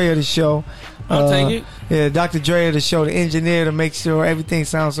Dr. Dre of the show. I'll take it. Yeah, Dr. Dre of the show, the engineer to make sure everything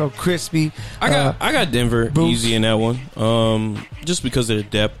sounds so crispy. I got Denver Bruce. easy in that one. Just because of the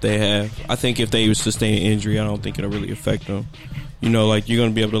depth they have. I think if they sustain an injury, I don't think it'll really affect them. You know, like you're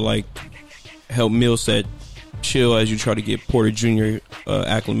gonna be able to like help Millsap chill as you try to get Porter Jr.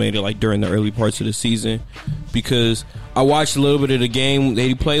 Acclimated like during the early parts of the season. Because I watched a little bit of the game that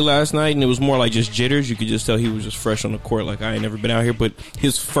he played last night, and it was more like just jitters. You could just tell he was just fresh on the court. Like I ain't never been out here, but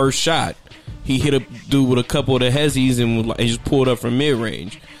his first shot, he hit a dude with a couple of the hezzies and just pulled up from mid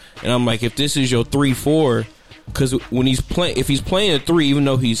range. And I'm like, if this is your 3-4, because when if he's playing a 3, even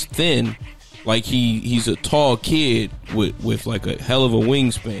though he's thin, like he's a tall kid with like a hell of a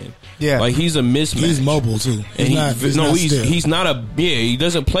wingspan. Yeah, like he's a mismatch. He's mobile too. He's not a he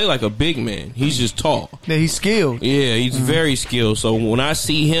doesn't play like a big man. He's just tall. Yeah, he's skilled. Yeah, he's very skilled. So when I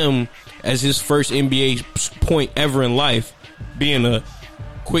see him as his first NBA point ever in life, being a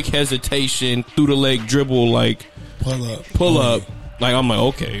quick hesitation through the leg dribble, like pull up, like I'm like,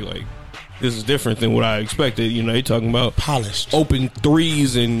 okay, like this is different than what I expected. You know, they talking about polished open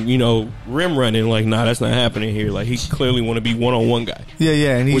threes and rim running. Like, nah, that's not happening here. Like he clearly want to be one-on-one guy.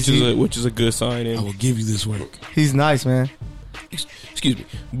 Yeah, and which is a good sign. And I will give you this work. He's nice, man. Excuse me,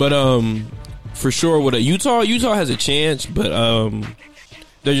 but for sure with Utah has a chance, but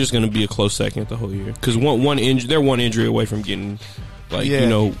they're just going to be a close second the whole year because they're one injury away from getting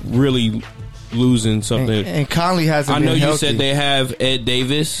really losing something. And Conley hasn't. I know been you healthy. said they have Ed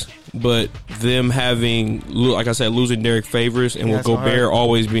Davis, but them having, like I said, losing Derek Favors and with Gobert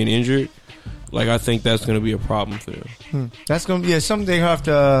always being injured, like I think that's going to be a problem for them. That's going to be something they have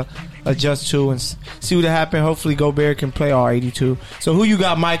to adjust to and see what happens. Hopefully Gobert can play all 82. So who you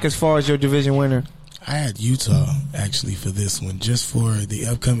got, Mike, as far as your division winner? I had Utah actually for this one, just for the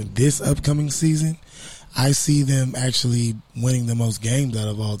upcoming season. I see them actually winning the most games out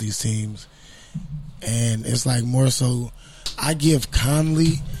of all these teams. And it's like more so, I give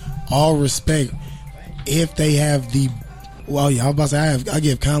Conley all respect if they have the. Well, yeah, I was about to say I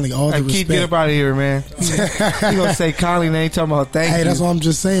give Conley all the respect. Keith, get up out of here, man. You gonna say Conley and they ain't talking about thank you? Hey, that's what I'm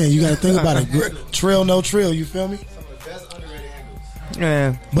just saying. You got to think about it. Trill, no trill. You feel me?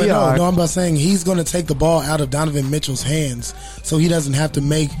 Yeah, but no, I'm about saying he's going to take the ball out of Donovan Mitchell's hands, so he doesn't have to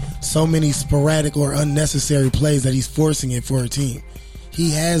make so many sporadic or unnecessary plays that he's forcing it for a team.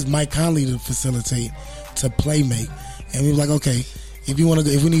 He has Mike Conley to facilitate, to play make, and we were like, okay,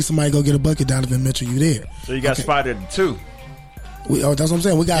 if we need somebody to go get a bucket, Donovan Mitchell, you there? So you got Spider too. That's what I'm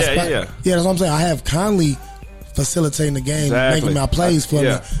saying. We got Spider. Yeah, that's what I'm saying. I have Conley facilitating the game, Exactly. making my plays for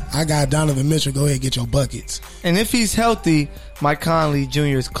Yeah. me. I got Donovan Mitchell. Go ahead, get your buckets. And if he's healthy, Mike Conley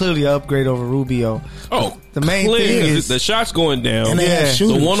Jr. is clearly an upgrade over Rubio. Oh, The main clear, thing 'cause is- the shots going down. And they Yeah. have The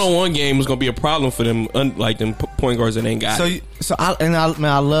shooters. one-on-one game is going to be a problem for them, like them point guards that ain't got So, it.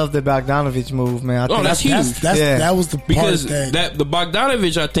 I love the Bogdanovich move, man. I think that's huge. Yeah. That was the part Because that the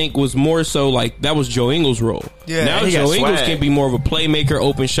Bogdanovich, I think, was more so like that was Joe Ingles' role. Yeah, now he got Joe Ingles swag. can be more of a playmaker,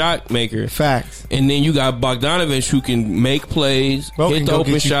 open shot maker, Facts. and then you got Bogdanovich who can make plays, Bro hit can the go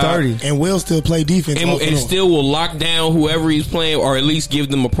open get you shot, 30. and will still play defense and, off and on. still will lock down whoever he's playing, or at least give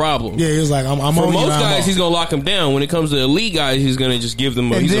them a problem. Yeah, he was like, I'm For on you, most now, I'm guys, off. he's gonna lock them down. When it comes to elite guys, he's gonna just give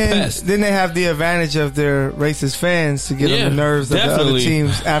them. And He's a then, pest. then they have the advantage of their racist fans to get Yeah, on the nerves of the other definitely.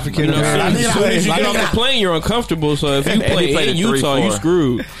 team's African You know, American as soon as you get I off need- the plane, you're uncomfortable. So if you And play he played in a Utah, you 3-4.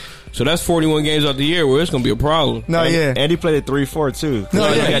 screwed. So that's 41 games out the year where it's gonna be a problem. No, yeah. And he played at 3-4 too. No,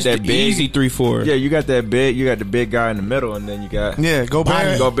 you yeah, got that big, easy 3-4. Yeah, you got that big. You got the big guy in the middle, and then you got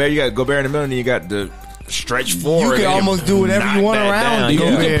Gobert. Gobert. You got Gobert in the middle, and then you got the stretch forward. can and almost do whatever you knock want that around down. You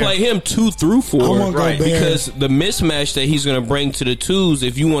Gobert. can play him 2 through 4 I want Right. Gobert. because the mismatch that he's going to bring to the twos.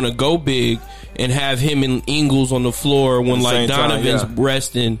 If you want to go big and have him and Ingles on the floor when the like same time, Donovan's yeah.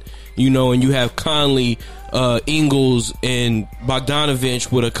 resting, and you have Conley, Ingles, and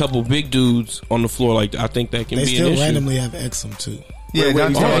Bogdanovich with a couple big dudes on the floor, like I think that can They be still an issue. randomly have Exum too. Yeah, You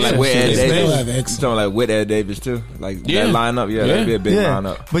Dante- talking like with They Ed still Davis? have You Exum. talking like with Ed Davis too? Like Yeah. that lineup? Yeah, Yeah. that'd be a big yeah.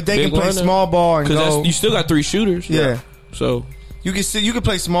 lineup. But they Big can play lineup. small ball and Because go. you still got 3 shooters. Yeah. So You can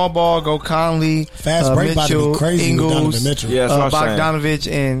play small ball, go Conley, Fast break about to Mitchell, be crazy Ingles, with Donovan Mitchell. Yeah, that's what I'm saying.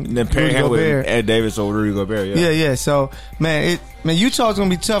 Bogdanovich, and And then pairing Rudy him with Gobert. Ed Davis over Rudy Gobert. Yeah. Yeah. So man, Utah's gonna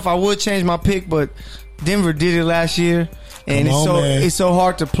be tough. I would change my pick, but Denver did it last year, and Come on, man. it's so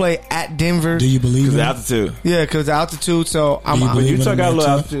hard to play at Denver. Do you believe Because in the it? altitude. Yeah, because altitude. So Do you I'm believe Utah in got a them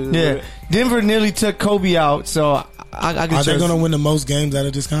little that tough? altitude. yeah. Denver nearly took Kobe out, so I can Are they trust going to win the most games out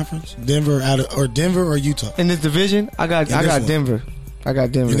of this conference? Denver or Utah? in this division. I got In this one. Denver. I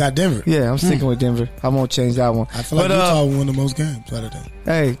got Denver. You got Denver. Yeah, I'm sticking with Denver. I won't change that one. I feel like But, Utah will win the most games out of them.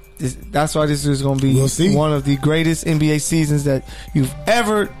 Hey, that's why this is going to be We'll see. one of the greatest NBA seasons that you've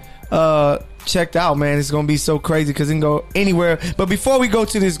ever checked out, man. It's going to be so crazy because it can go anywhere. But before we go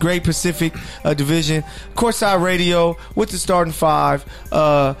to this great Pacific Division, Courtside Radio with the starting 5.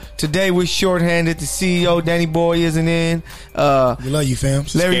 Today we're shorthanded. The CEO, Danny Boy, isn't in. We love you, fam.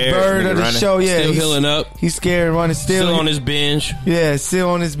 Larry Scared, Bird nigga of the running. show, yeah. still he's- healing up, He's scared, running still on his bench, still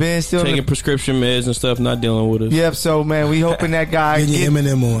on his bench, still taking on prescription meds and stuff, not dealing with us. Yep, so man, we hoping that guy Getting your get,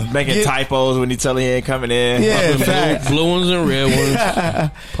 Eminem on. Making Yeah. typos when he tell he ain't coming in. yeah, Blue, facts. blue ones and red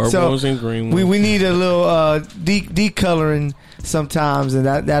ones, purple So, ones and green ones. We need a little decoloring sometimes, and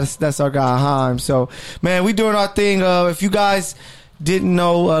that's our guy Heim. So man, we doing our thing. If you guys didn't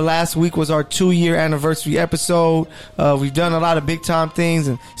know, last week was our 2-year anniversary episode. We've done a lot of big time things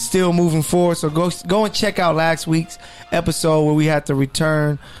and still moving forward. So go and check out last week's episode where we had the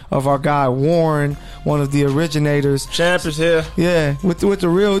return of our guy Warren, one of the originators. Champ is here. Yeah, with the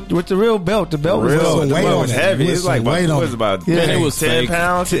real belt. The belt was Real The weight belt on was it. heavy. With It's like some weight on what was it. about Yeah. Man, it was 10 fake.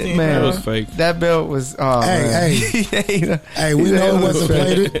 pounds, 15 Man, That pounds. was fake. That belt was. Oh, Hey, man. Hey, we know it wasn't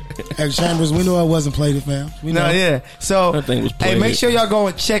plated. Hey, Chambers, we know it wasn't plated, fam. We know. No, yeah. So, That thing was hey, make plated. sure y'all go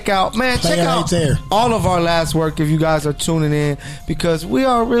and check out, man. Play Check it out right there. all of our last work if you guys are tuning in because we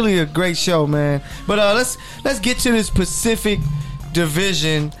are really a great show, man. But let's get to this Pacific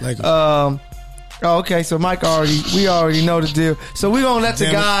Division. Lakers. Okay, so Mike we already know the deal. So we're gonna let the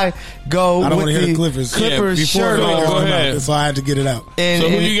Damn it. guy go I don't with want to hear the the Clippers. Clippers before shirt we go on. ahead. So I had to get it out. And, So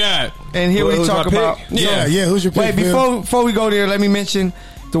who and, you got? and here we Who's talk my pick? about. Yeah, who's your pick? Wait, Phil? before we go there, let me mention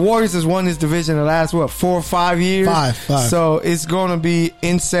the Warriors has won this division the last 4 or 5 years. Five. So it's going to be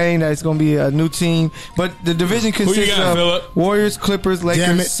insane that it's going to be a new team. But the division consists got, of Phillip? Warriors, Clippers, Damn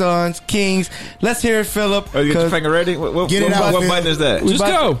Lakers, it. Suns, Kings. Let's hear it, Phillip. Oh, you get your 'cause- finger ready? What Get it what, out, what Phil. button is that? Just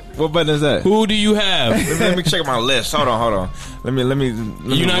go. What button is that? Who do you have? Let me check my list. Hold on. Let me.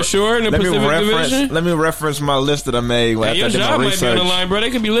 You not sure in the let me Pacific reference, Division? Let me reference my list that I made when Hey, your I did my job might be research. on the line, bro.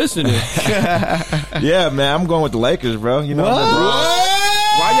 They could be listening. Yeah, man, I'm going with the Lakers, bro. You know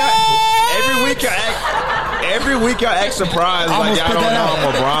why y'all every week y'all act surprised like Almost y'all spit don't that know out.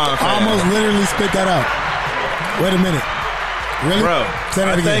 I'm a LeBron I fan. almost literally spit that out. Wait a minute. Really? Bro, Say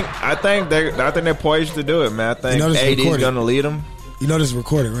that again. I think they're poised to do it, man. I think You know this is AD's recorded. gonna lead them. You know this is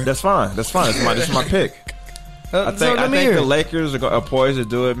recorded, right? That's fine. This is my pick. I so think let me the hear it. Lakers are poised to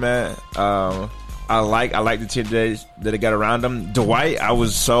do it, man. I like the team that they got around them. Dwight, I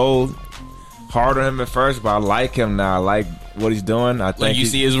was so hard on him at first, but I like him now. I like what he's doing. I think Like you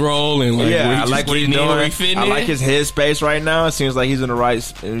see his role and like where he I just like what he's getting in, where he doing. fitting I like in. his head space right now. It seems like he's in the right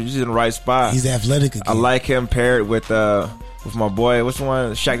spot. He's athletic again. I like him paired with my boy. What's the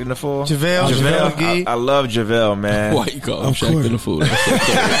one? Shaq in the Fool. JaVale McGee. I love JaVale, man. Why you call him Of Shaq course. in the fool?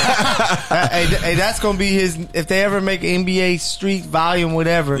 Hey, that's gonna be his. If they ever make an NBA Street Volume,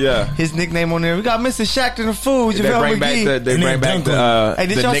 whatever, Yeah. his nickname on there. We got Mr. Shaq in the Fool, They JaVale bring back McGee. the Hey,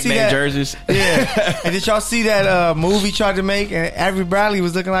 did the y'all see nickname that? jerseys. Yeah. And did y'all see that movie tried to make? And Avery Bradley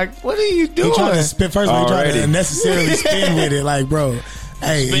was looking like, "What are you He doing?" tried to spin first. He tried Already. to unnecessarily spin with it. Like, bro,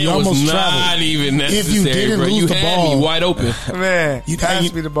 hey, Spin you was almost not traveled. even necessary, If you didn't bro. lose You the had ball- me wide open. Man,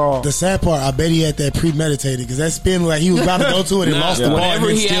 pass me the ball. The sad part, I bet he had that premeditated because that spin, like he was about to go to it and Nah, lost the ball and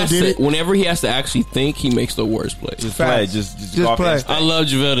then still did it. Whenever he has to actually think, he makes the worst plays. Just play. Just Just play. I love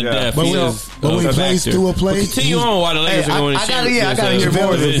JaVale to Yeah. death. But He when, is but when he a plays factor. through a play, But continue he's- on while the Lakers Hey, are going to I gotta hear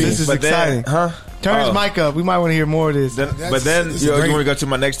more of this. This is But then, exciting. huh? Turn his Oh. mic up. We might want to hear more of this. But then It's you great. want to go to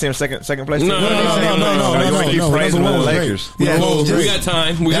my next team, second place? No, team? no, no, You want to keep praising Number the one was Lakers. great. Yeah, Number one was just- We great. got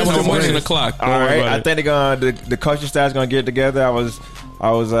time. We got That was time the watching the greatest. clock. Don't All worry right, about I it. think they're gonna the coaching staff's gonna get together. I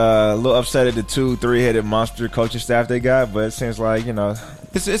was a little upset at the 2-3-headed monster coaching staff they got, but it seems like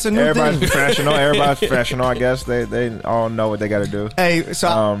It's a new everybody's thing. professional. Everybody's professional. I guess they all know what they got to do. Hey,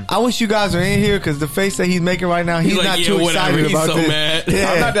 so I wish you guys are in here because the face that he's making right now, he's like, not yeah, too whatever. excited He's about so this. mad.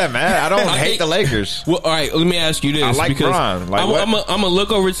 Yeah. I'm not that mad. I don't I hate think- the Lakers. Well, all right, let me ask you this. I like because Bron. Like, I'm what? going to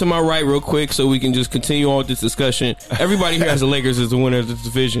look over to my right real quick so we can just continue on with this discussion. Everybody here has the Lakers as the winner of this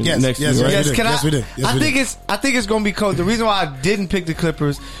division. Yes, next yes, year, right? we Yes, did. can Yes, we did. Yes, I we think did. I think it's going to be cold. The reason why I didn't pick the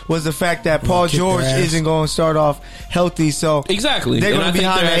Clippers was the fact that Paul kick their George ass. isn't going to start off healthy. So Exactly. They're and gonna I be think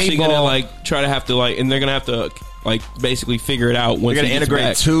behind they're the actually eight going to ball. try to have to and they're going to have to basically figure it out once You're he gonna gets integrate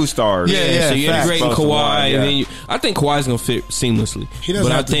back. 2 stars. Yeah, so you're facts. integrating Close to one, Kawhi, yeah. and then I think Kawhi's gonna fit seamlessly. He doesn't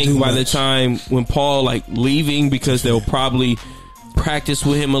But I have to think do by the much. time when Paul leaving, because they'll probably practice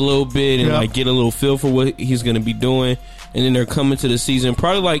with him a little bit and Yeah. get a little feel for what he's gonna be doing, and then they're coming to the season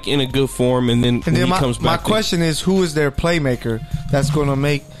probably in a good form, and then when and then he comes my back, question is, who is their playmaker that's going to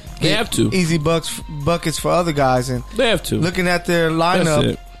make They have to. easy buckets for other guys? And they have to. looking at their That's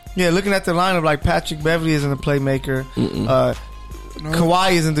lineup, it. looking at their lineup, like Patrick Beverly isn't a playmaker.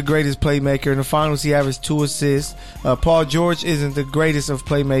 Kawhi isn't the greatest playmaker. In the finals, he averaged 2 assists. Paul George isn't the greatest of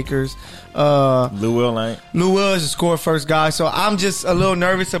playmakers. Lou Will ain't. Lou Will is a score first guy, so I'm just a little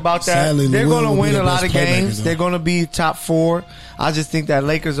nervous about that. Sadly, Lou They're Will going to will be win the a lot best of playmaker, games. though. They're going to be top 4. I just think that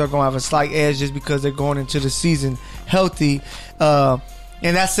Lakers are going to have a slight edge just because they're going into the season healthy.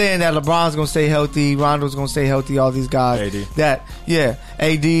 And that's saying that LeBron's going to stay healthy, Rondo's going to stay healthy, all these guys. AD.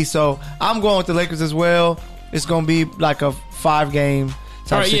 AD. So I'm going with the Lakers as well. It's going to be like a 5-game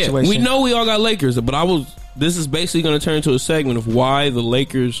type All right, situation. we know we all got Lakers, but this is basically going to turn into a segment of why the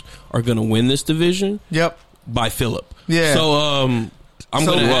Lakers are going to win this division Yep. by Phillip. Yeah. So I'm So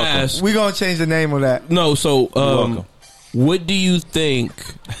going to welcome. ask. We're going to change the name of that. No, so welcome. what do you think?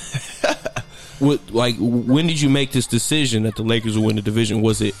 When did you make this decision that the Lakers will win the division?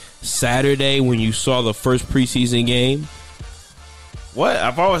 Was it Saturday when you saw the first preseason game? What?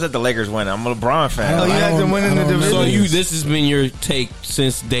 I've always had the Lakers win. I'm a LeBron fan. Oh, you had them winning the division. So this has been your take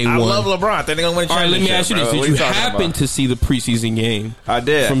since day I one. love LeBron. I think they're gonna win a All right, let me championship, ask you this: bro. did What you talking happen about? to see the preseason game I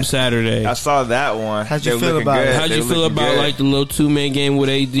did from Saturday? I saw that one. How'd you They were feel looking about it? good. How'd They you were feel looking about good. the little 2-man game with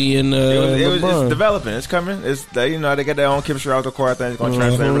AD and LeBron? It's developing. It's coming. It's they got their own chemistry out the court. I think it's going to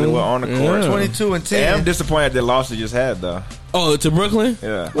translate really well on the court. Yeah. 22 and 10. Yeah, I'm disappointed they lost they just had though. Oh, to Brooklyn?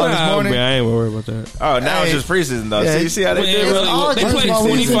 Yeah. Oh, this morning? I ain't worried about that. Oh, now Hey. it's just preseason though. Yeah. So you see how they Well, did? really- all they just played preseason.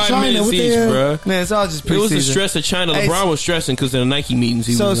 25 China, minutes what the each, hell? bro. Man, it's all just preseason. It was the stress of China. Hey, LeBron was stressing because of the Nike meetings.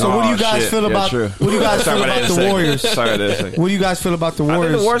 He So, was so what do you guys shit. feel Yeah, about? true. What do you guys Sorry feel about about that the in a Warriors? second. Sorry about that in a second. What do you guys feel about the I think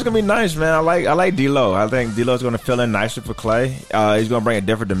Warriors? the Warriors gonna be nice, man. I like D'Lo. I think D'Lo's gonna fill in nicely for Clay. He's gonna bring a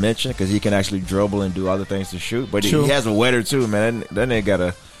different dimension because he can actually dribble and do other things to shoot. But True. he has a wetter too, man. That nigga got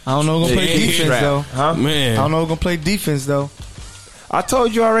a. I don't know who's gonna play Yeah, defense strap. though. Huh? Man. I don't know who's gonna play defense though. I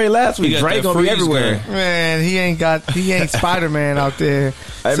told you already last He week. got Drake that gonna be freeze everywhere. gun. Man, he ain't Spider-Man out there.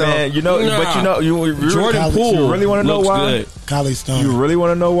 Hey So, man, you know, Nah. but you know, you Jordan Alex, Poole you really want to know looks why? good. Kylie Stone. You really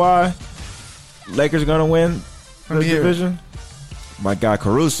want to know why Lakers gonna win Let me this hear it. division? My guy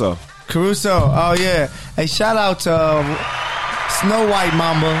Caruso. Caruso. Oh yeah. Hey, shout out to Snow White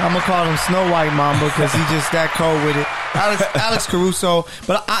Mamba. I'm gonna call him Snow White Mamba because he's just that cold with it. Alex Caruso.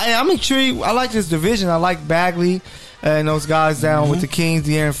 But I'm intrigued. I like this division. I like Bagley. and those guys down with the Kings,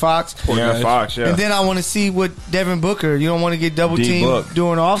 De'Aaron Fox. De'Aaron Fox, yeah. And then I want to see what Devin Booker. You don't want to get double teamed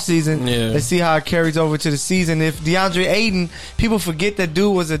during the offseason. Yeah. Let's see how it carries over to the season. If DeAndre Ayton, people forget that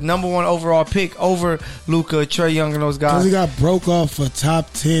dude was a number 1 overall pick over Luka, Trae Young, and those guys. Because he got broke off for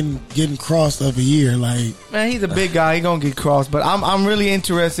top 10 getting crossed of a year. Like, man, he's a big guy. He gonna get crossed. But I'm really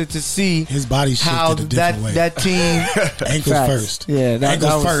interested to see his body shifted how a different way. that team Ankles Facts. first. Yeah, that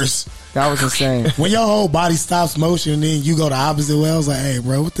ankles was first. That was insane. When your whole body stops motion and then you go the opposite way, I was like, hey,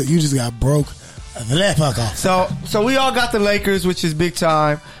 bro, you just got broke the left fuck off. So we all got the Lakers, which is big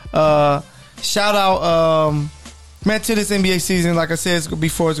time. Shout out, man, to this NBA season. Like I said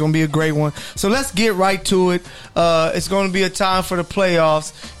before, it's going to be a great one. So let's get right to it. It's going to be a time for the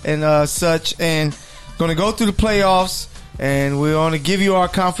playoffs and such. And going to go through the playoffs. And we're going to give you our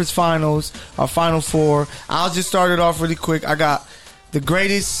conference finals, our Final Four. I'll just start it off really quick. I got the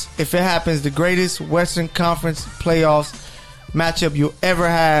greatest, if it happens, the greatest Western Conference playoffs matchup you'll ever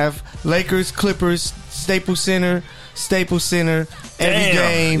have. Lakers, Clippers, Staples Center, every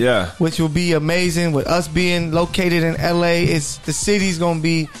game, which will be amazing. With us being located in LA, the city's going to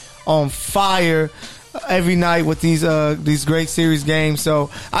be on fire every night with these great series games. So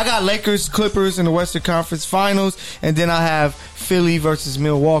I got Lakers, Clippers in the Western Conference Finals, and then I have Philly versus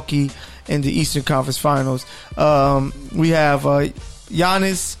Milwaukee in the Eastern Conference Finals. We have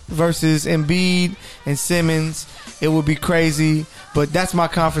Giannis versus Embiid and Simmons. It would be crazy, but that's my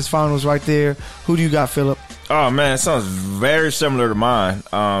conference finals right there. Who do you got, Phillip? Oh man, it sounds very similar to mine.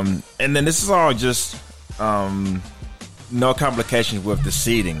 And then this is all just no complications with the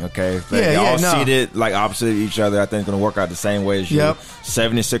seeding, okay? They all seeded like opposite each other. I think it's going to work out the same way as you.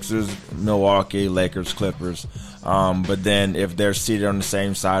 76ers, Milwaukee, Lakers, Clippers. But then if they're seated on the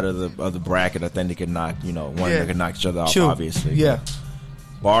same side of the bracket, I think they can knock, one of them can knock each other off, obviously. Yeah.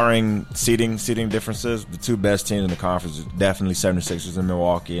 Barring seeding differences, the two best teams in the conference are definitely 76ers and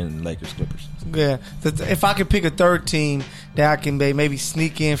Milwaukee and Lakers, Clippers. Yeah. If I could pick a third team that I can maybe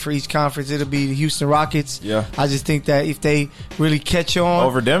sneak in for each conference, it'll be the Houston Rockets. Yeah. I just think that if they really catch on.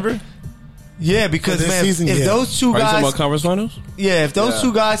 Over Denver? Yeah, because, man, season, if those two Are you guys. talking about conference finals? Yeah, if those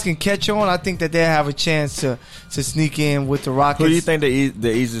two guys can catch on, I think that they'll have a chance to sneak in with the Rockets. Who do you think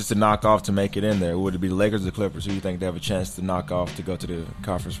the easiest to knock off to make it in there? Would it be the Lakers or the Clippers? Who do you think they have a chance to knock off to go to the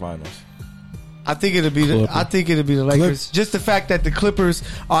conference finals? I think it'll be the Lakers. Just the fact that the Clippers,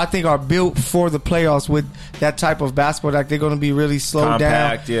 I think, are built for the playoffs with that type of basketball. Like they're going to be really slowed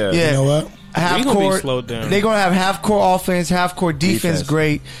Compact, down. Yeah. You know what? Half gonna court, be slowed down. They're going to have half court offense, half court defense.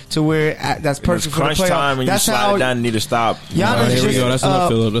 Great to where that's perfect for the crunch playoffs. time and That's you slide how it down and need to stop. Giannis There we just, go. That's enough,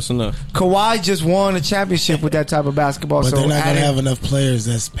 Phillip. That's enough. Kawhi just won a championship with that type of basketball. But so they're not going to have enough players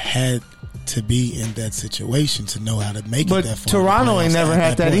that's had to be in that situation to know how to make it that far. But Toronto ain't never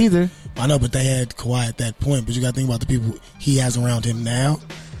had that point. either. I know, but they had Kawhi at that point. But you got to think about the people he has around him now.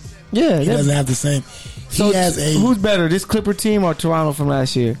 Yeah, He doesn't have the same. So He has who's better, this Clipper team or Toronto from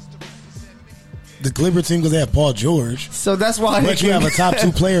last year? the Clipper team because they have Paul George. So that's why. But you have a top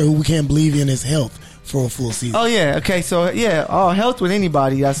 2 player who we can't believe in his health for a full season. Oh yeah, okay. So yeah, health with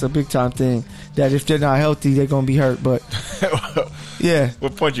anybody, that's a big time thing. That if they're not healthy, they're gonna be hurt. But yeah,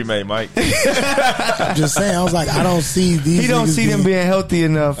 What point you made, Mike? I'm just saying. I was like, I don't see these. he don't see them being healthy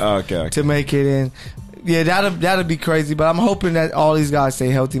enough Okay. to make it in. Yeah, that'll be crazy. But I'm hoping that all these guys stay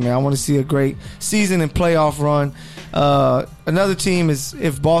healthy, man. I want to see a great season and playoff run. Another team is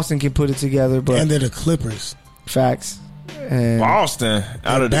if Boston can put it together, but And they're the Clippers. facts. And Boston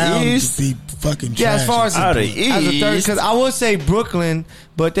out of the Bound East. to be fucking yeah, as far as Out of as a third, East. because I would say Brooklyn,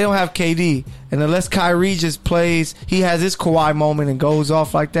 but they don't have KD, and unless Kyrie just plays, he has his Kawhi moment and goes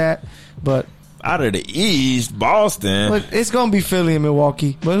off like that. But Out of the East, Boston. it's gonna be Philly and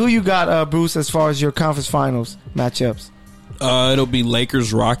Milwaukee. But who you got, Bruce, as far as your conference finals matchups? It'll be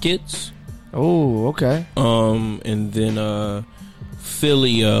Lakers Rockets. Oh, okay. And then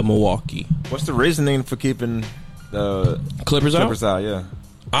Philly Milwaukee. What's the reasoning for keeping the Clippers out? Clippers out? Yeah.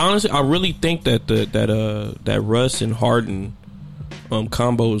 Honestly, I really think that that Russ and Harden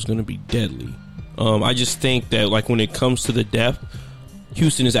combo is going to be deadly. I just think that like when it comes to the depth,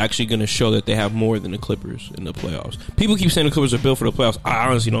 Houston is actually going to show that they have more than the Clippers in the playoffs. People keep saying the Clippers are built for the playoffs. I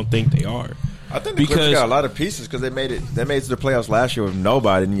honestly don't think they are. I think the Clippers got a lot of pieces because they made it to the playoffs last year with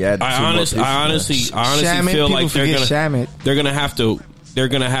nobody, and you add I honestly Shamet, feel like people forget Shamet. they're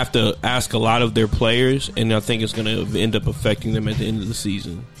gonna have to ask a lot of their players, and I think it's gonna end up affecting them at the end of the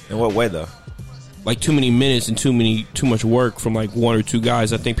season. In what way though? Like too many minutes and too much work from like one or two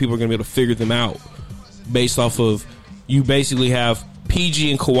guys. I think people are gonna be able to figure them out based off of you basically have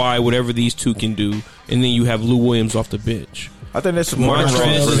PG and Kawhi, whatever these two can do, and then you have Lou Williams off the bench. I think that's more than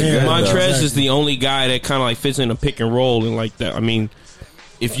Montrez, really good, Montrez though. is the only guy that kind of like fits in a pick and roll and like that. I mean,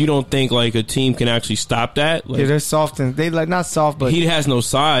 if you don't think like a team can actually stop that, like, Yeah, they're soft and they like not soft, but he has no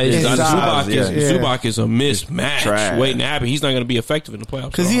size. Yeah, Zubac, size, is, yeah. Zubac is a mismatch trash. waiting to happen. He's not going to be effective in the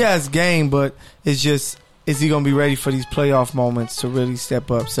playoffs. because he has game, but it's just is he going to be ready for these playoff moments to really step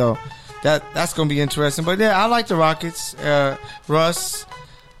up? So that's going to be interesting. But yeah, I like the Rockets. Russ,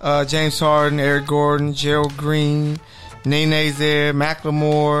 James Harden, Eric Gordon, Gerald Green, Nene's there,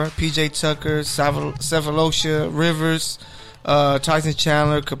 McLemore, PJ Tucker, Cephalosha, Rivers, Tyson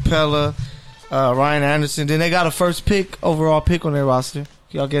Chandler, Capella, Ryan Anderson. Then they got a first overall pick on their roster.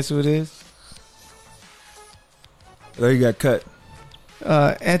 Y'all guess who it is? Oh, he got cut.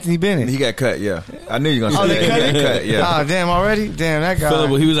 Anthony Bennett. He got cut. Yeah, I knew you were gonna Oh, say they that. cut He him? got cut. Yeah, Ah, damn, already? Damn, that guy.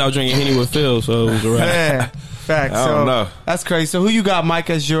 Phil, he was out drinking Henny with Phil, so it was a wrap. Man, facts. I don't know. That's crazy. So who you got, Mike,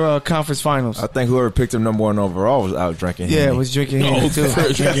 as your conference finals? I think whoever picked him number 1 overall was out drinking. Yeah, Henny. was drinking Oh, Henny too.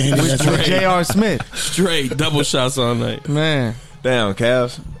 Drinking Henny, that's With right. J.R. Smith. Straight double shots all night. Man. Damn,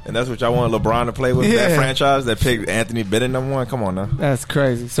 Cavs. And that's what y'all want LeBron to play with? Yeah. That franchise that picked Anthony Bennett number 1? Come on now. That's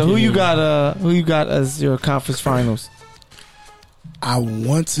crazy. So who you got? Who you got as your conference finals? I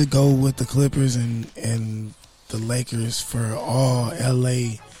want to go with the Clippers and the Lakers for all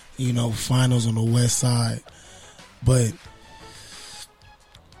LA, finals on the West Side. But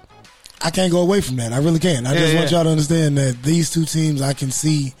I can't go away from that. I really can't. I just want y'all to understand that these two teams, I can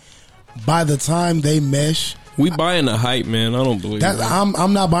see by the time they mesh. We buying the hype, man. I don't believe that.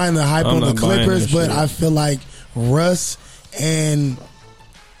 I'm not buying the hype I'm on the not buying Clippers, that but shit. I feel like Russ and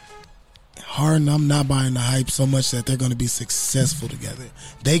Harden, I'm not buying the hype so much that they're going to be successful together.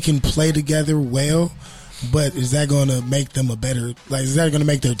 They can play together well, but is that going to make them is that going to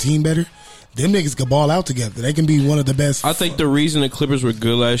make their team better? Them niggas can ball out together. They can be one of the best. I think the reason the Clippers were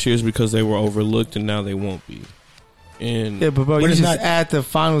good last year is because they were overlooked, and now they won't be. And Yeah, but bro, you it's just not- add the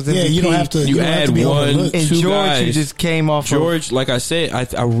finals MVP. Yeah, you don't have to. You don't have add to be one- overlooked. And two George, guys. who just came off. George, like I said,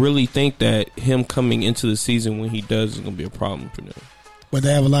 I really think that him coming into the season when he does is going to be a problem for them. But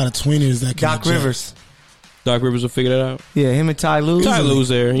they have a lot of tweeners that can Doc adjust. Rivers. Doc Rivers will figure that out. Yeah, him and Ty Lue. Ty Lue's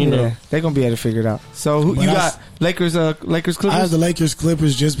there, you know. they're gonna be able to figure it out. So who But you I got? s- Lakers, Clippers. I have the Lakers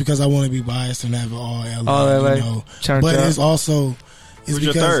Clippers just because I want to be biased and have it all LA. All LA. Turned But up. it's also Who's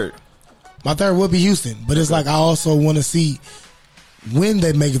your because third? my third would be Houston. But it's like I also want to see when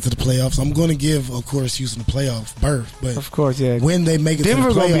they make it to the playoffs. I'm going to give, of course, Houston a playoff berth. But Of course, yeah. when they make it Denver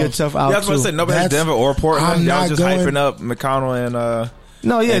to the playoffs, gonna be a tough out Yeah, I was about to too. say nobody has That's- Denver or Portland. I'm Y'all not just going- hyping up McConnell and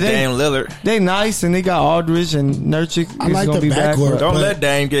No, yeah, and they Dame Lillard. they nice and they got Aldridge and Nurkic. I is like gonna the be back. backcourt. but- Don't But- let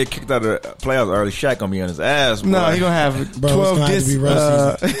Dame get kicked out of the playoffs early. Shaq gonna be on his ass. Boy. No, he gonna have Bro, it's 12 gonna have to be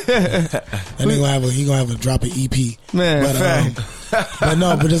discs. and he gonna have a drop of EP. Man, but, fact. but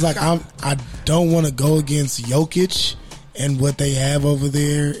no, but it's like I don't want to go against Jokic and what they have over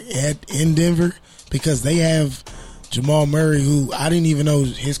there in Denver because they have Jamal Murray, who I didn't even know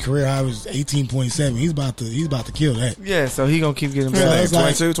his career high was 18.7. He's about to kill that. Yeah, so he gonna keep getting Yeah, better. it's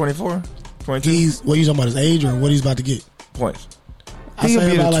like- 22, 24, 22 He's what you talking about his age or what he's about to get? points. I He'll say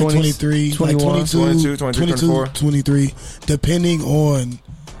be in about the like 20s, 23, 21. like 22, 24. 23, depending on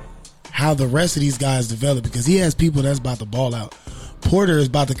how the rest of these guys develop because he has people that's about to ball out. Porter is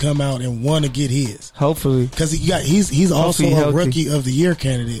about to come out and want to get his Hopefully. because he's also Hopefully a healthy. rookie of the year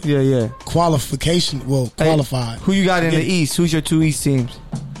candidate. Yeah. Qualification, well, Hey, qualified. who you got in the East? Who's your two East teams?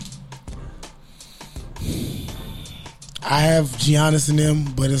 I have Giannis in them,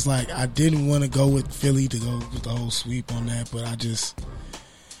 but it's like I didn't want to go with Philly to go with the whole sweep on that, but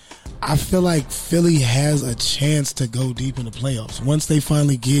I feel like Philly has a chance to go deep in the playoffs once they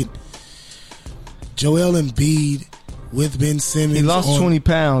finally get Joel Embiid with Ben Simmons. He lost 20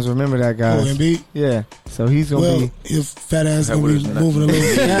 pounds. Remember that, guy? Embiid. Yeah. So he's gonna Well, be. if fat ass That gonna be was not- moving a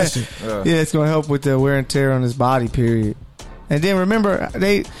little faster. Yeah, it's gonna help with the wear and tear on his body. Period. And then remember,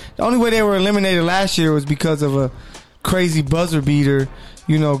 the only way they were eliminated last year was because of a crazy buzzer beater.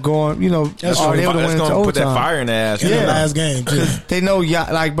 Going. That's or true. they would've That's went into gonna put that overtime. fire in their ass. In the Yeah. last game, too. They know,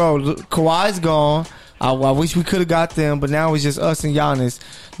 like, bro, Kawhi's gone. I wish we could have got them, but now it's just us and Giannis.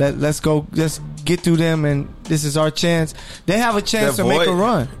 Let's go. Let's get through them, and this is our chance. They have a chance That to make a void-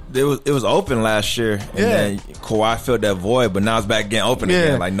 run. It was open last year, and Yeah. then Kawhi filled that void, but now it's back getting open Yeah.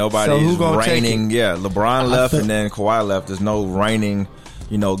 again. Like So nobody's who gonna take reigning. Yeah, LeBron left, feel- and then Kawhi left. There's no reigning,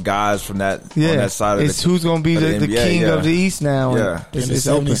 guys from that on Yeah, that side of it's the. who's going to be of the NBA, king yeah. of the East now. Yeah. and it's, And the it's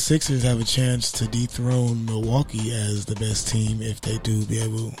open. 76ers have a chance to dethrone Milwaukee as the best team if they do be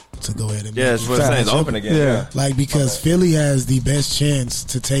able to go ahead and Yeah, it's what I'm saying. It's open again. Yeah. Yeah. Like because Philly has the best chance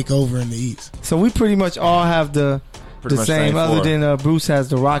to take over in the East. So we pretty much all have the pretty the much same. Other four. than Bruce has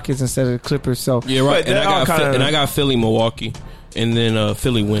the Rockets instead of the Clippers. So Yeah, right. But And they're all kinda- I got Philly, Milwaukee, and then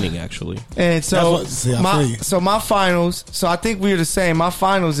Philly winning actually. and so That's what- see, I feel you. my finals. So I think we're the same. My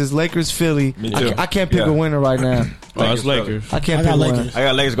finals is Lakers Philly. Me too. I can't pick Yeah. a winner right now. Oh, it's Lakers, Lakers. I can't I pick got a winner. Lakers. I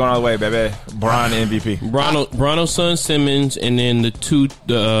got Lakers going all the way, baby. Bron MVP. Brono, son, Simmons, and then the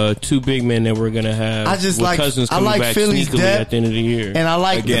two big men that we're gonna have. I just with like- Cousins I coming like back Philly's sneakily depth. at the end of the year. And I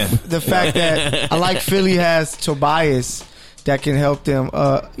like Again. the fact that I like Philly has Tobias that can help them,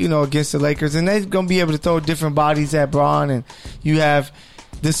 against the Lakers, and they're gonna be able to throw different bodies at Bron, and you have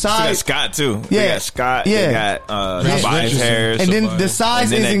the So they got size. Scott too. Yeah. They got Scott. Yeah. They got Josh Tobias Richardson. Harris. And then the size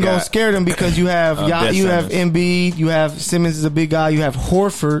And then they isn't going to got, scare them because you have Ben you have Simmons. Embiid, you have Simmons is a big guy, you have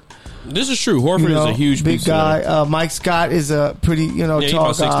Horford, This is true. Horford you know, is a huge big piece of guy. that. Mike Scott is a pretty he's tall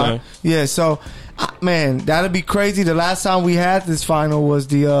about guy. 6'9". Yeah, so man, that'd be crazy. The last time we had this final was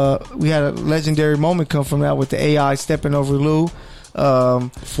we had a legendary moment come from that with the AI stepping over Lou.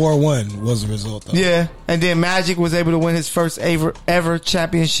 4-1 was the result, though. Yeah, and then Magic was able to win his first ever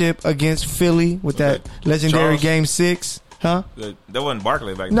championship against Philly with that legendary Charles? Game 6. Huh? That wasn't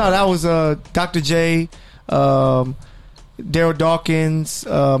Barkley back then. No, that was Dr. J, Daryl Dawkins,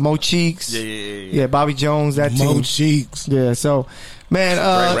 Mo Cheeks. Yeah. Bobby Jones, that Mo team. Cheeks. Yeah, so man,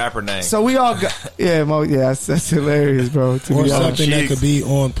 Great rapper name. so we all got Mo. Yeah, that's hilarious, bro. To Or be honest. something that Cheeks. could be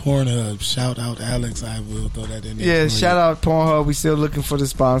on Pornhub. Shout out Alex. I will throw that in there. Yeah, for shout you. out Pornhub. We still looking for the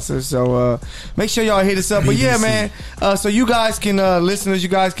sponsor, so make sure y'all hit us up. But yeah, BBC. man. So you guys can, listeners, you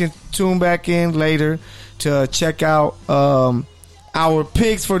guys can tune back in later to check out our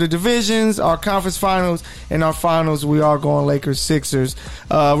picks for the divisions, our conference finals, and our finals. We are going Lakers Sixers.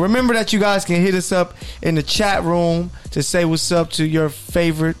 Remember that you guys can hit us up in the chat room to say what's up to your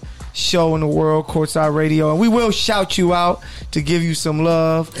favorite show in the world, Courtside Radio, and we will shout you out to give you some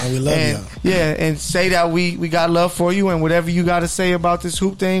love. And we love y'all. Yeah, and say that we got love for you, and whatever you got to say about this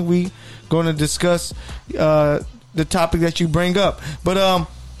hoop thing, we going to discuss the topic that you bring up. But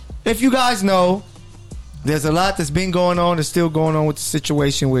if you guys know, there's a lot that's been going on, that's still going on with the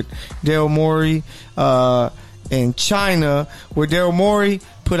situation with Daryl Morey in China, where Daryl Morey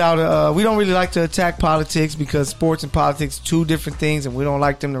put out we don't really like to attack politics because sports and politics are two different things, and we don't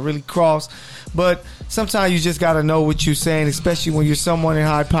like them to really cross. But sometimes you just got to know what you're saying, especially when you're someone in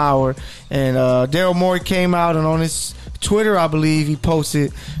high power. And Daryl Morey came out, and on his Twitter, I believe, he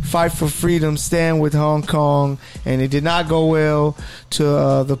posted "Fight for freedom, stand with Hong Kong," and it did not go well to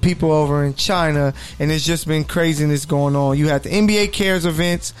the people over in China. And it's just been craziness going on. You had the NBA Cares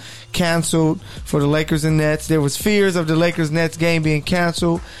events canceled for the Lakers and Nets. There was fears of the Lakers-Nets game being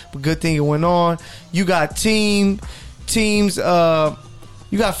canceled, but good thing it went on. You got teams.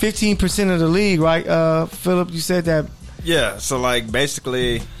 You got 15% of the league, right, Philip? You said that. Yeah, so like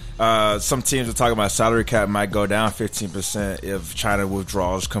basically, some teams are talking about salary cap might go down 15% if China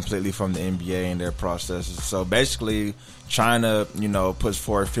withdraws completely from the NBA and their processes. So basically, China, puts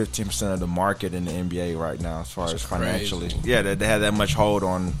forward 15% of the market in the NBA right now as far as financially. Yeah, they had that much hold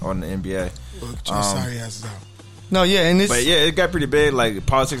on the NBA. Sorry, asses out. No, yeah, and this. But yeah, it got pretty big. Like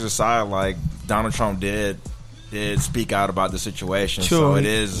politics aside, like Donald Trump did speak out about the situation. Sure. So it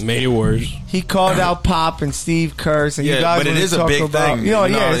is. Made it worse. He called out Pop and Steve Kerr, and you Yeah, guys but it wanna is a talk big about, thing.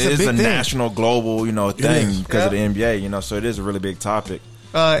 it's it a is big a thing. national, global, thing is. because of the NBA. So it is a really big topic.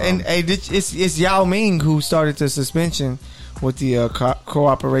 And it's Yao Ming who started the suspension with the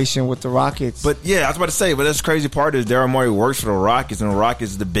cooperation with the Rockets. But yeah, I was about to say, but that's the crazy part is Daryl Morey works for the Rockets, and the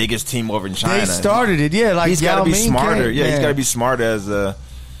Rockets is the biggest team over in China. they started it, yeah. Like He's Yao got to be Ming smarter. came, Yeah, he's got to be smarter as a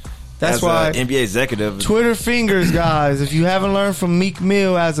That's why an NBA executive. Twitter fingers, guys. If you haven't learned from Meek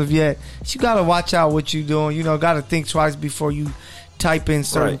Mill as of yet, you got to watch out what you're doing. Got to think twice before you type in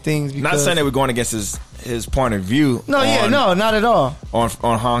certain Right. things. Not because- saying that we're going against his point of view. No, not at all. on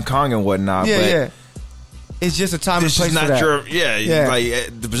Hong Kong and whatnot. Yeah, but yeah. It's just a time and This place is for not that. your Yeah. like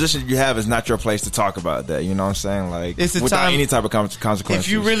the position you have is not your place to talk about that. You know what I'm saying? Like It's a without time- any type of consequences.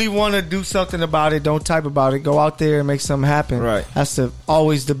 If you really want to do something about it, don't type about it. Go out there and make something happen. Right. That's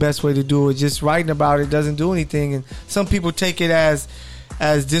always the best way to do it. Just writing about it doesn't do anything, and some people take it as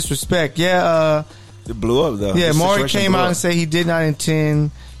disrespect. Yeah, it blew up though. yeah. The Maury situation came blew out up. and said he did not intend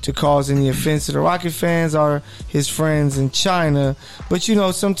to cause any offense to the Rocket fans or his friends in China. But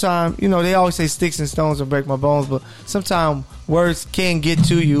sometimes they always say sticks and stones will break my bones, but sometimes words can get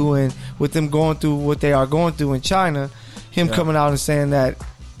to you. And with them going through what they are going through in China, him coming out and saying that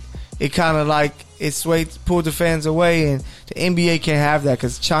it kind of like pulled the fans away, and the NBA can't have that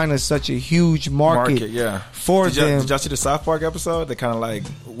because China is such a huge market yeah. for them. Did y'all see the South Park episode? They kind of like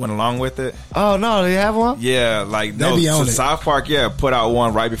went along with it. Oh no, they have one. Yeah, like no. They be So on it. South Park, put out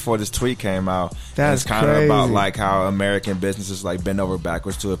one right before this tweet came out. And That's it's kind of crazy. about like how American businesses like bend over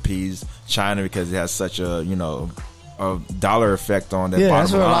backwards to appease China because it has such a a dollar effect on their Yeah, bottom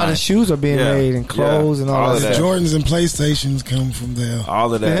that's where a lot line. of shoes are being Yeah, made and clothes yeah, and all, all that of stuff. that. Jordans and PlayStations come from there.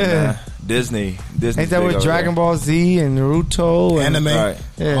 All of that, Yeah. man. Disney. Ain't that big with over Dragon there. Ball Z and Naruto and Anime, Right.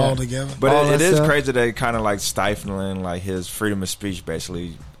 Yeah. all together. But all it that is stuff. crazy that they kind of like stifling like his freedom of speech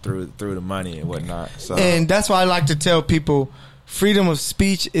basically through the money and whatnot. So And that's why I like to tell people freedom of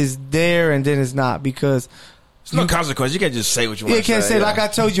speech is there and then it's not, because it's no consequence. You can't just say what you want. you can't say, like I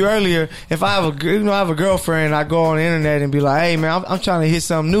told you earlier, if I have I have a girlfriend, I go on the internet and be like, hey man, I'm trying to hit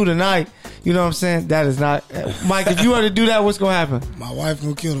something new tonight. You know what I'm saying? That is not Mike, if you were to do that, what's gonna happen? My wife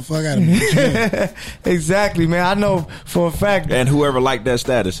gonna kill the fuck out of me. Exactly, man. I know for a fact. And whoever liked that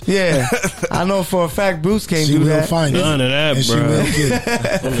status. Yeah, I know for a fact Bruce can't She do will that. find it. None of that, And she bro. will kill it.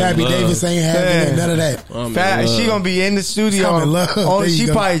 Fabby love. Davis ain't having Yeah. it, none of that. Fact, she gonna be in the studio. I'm in love. Oh, There you she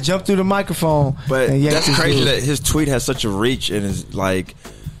go. probably jumped through the microphone. But and yanked that's this crazy dude. that his tweet has such a reach and is like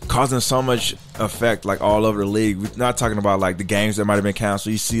causing so much effect like all over the league. We're not talking about like the games that might have been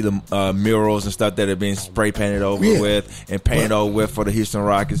canceled. You see the murals and stuff that are being spray painted over Yeah. with and painted over with for the Houston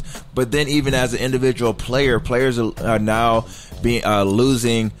Rockets. But then even as an individual player, players are now being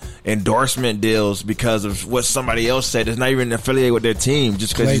losing endorsement deals because of what somebody else said. It's not even affiliated with their team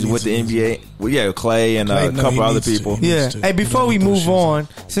just because Clay he's with the needs to NBA. Well, yeah, Clay and Clay, a no, couple he other needs to. people. He Yeah. needs to. Hey, before we move on,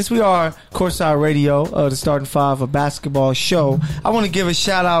 since we are Courtside Radio, the starting five, a basketball show, I want to give a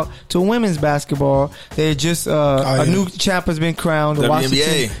shout out to women's basketball. They're just a new champ has been crowned, the WNBA.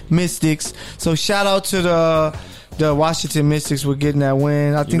 Washington Mystics. So shout out to the Washington Mystics for getting that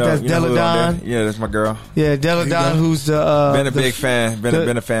win. I think that's You know who on Della there? Yeah, that's my girl. Yeah, Della Don, who's the Been a big fan. Been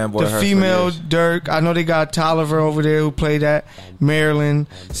a fanboy. The of hers for female years. Dirk. I know they got Tolliver over there who played at Maryland.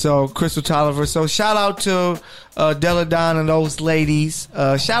 So Crystal Tolliver. So shout out to Della Don and those ladies.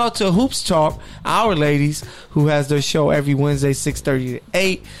 Shout out to Hoops Talk, our ladies, who has their show every Wednesday, 6:30 to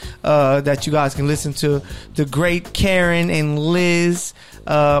 8. That you guys can listen to. The great Karen and Liz.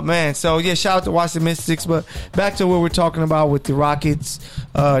 Man, so yeah, shout out to Washington Mystics. But back to what we're talking about with the Rockets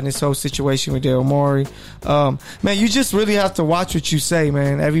and this whole situation with Daryl Morey. Man, you just really have to watch what you say,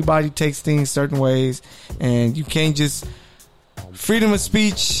 man. Everybody takes things certain ways, and you can't just freedom of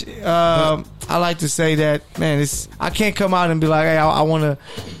speech. I like to say that, man. I can't come out and be like, hey, I want to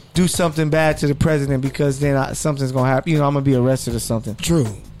do something bad to the president because then something's gonna happen. You know, I'm gonna be arrested or something. True,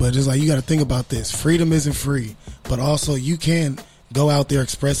 but it's like you got to think about this. Freedom isn't free, but also you can go out there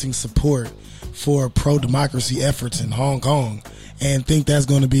expressing support for pro-democracy efforts in Hong Kong and think that's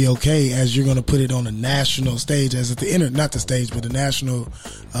going to be okay as you're going to put it on a national stage as at the not the stage, but the national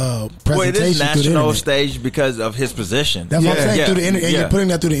presentation. Well, it is through the national internet. stage because of his position. That's what I'm Yeah. saying. Yeah. Through the internet, and Yeah. you're putting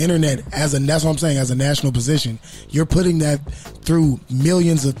that through the internet that's what I'm saying, as a national position. You're putting that through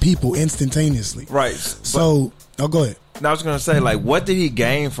millions of people instantaneously. Right. So, go ahead. Now I was going to say, like, what did he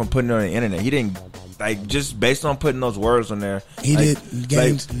gain from putting it on the internet? He didn't, like, just based on putting those words on there. He like,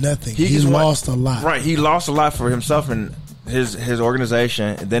 gained nothing. He just lost a lot. Right. He lost a lot for himself and his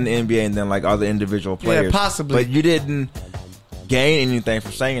organization, and then the NBA, and then, like, other individual players. possibly. But you didn't gain anything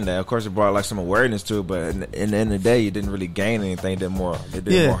from saying that. Of course, it brought, like, some awareness to it, but in the end of the day, you didn't really gain anything. It did more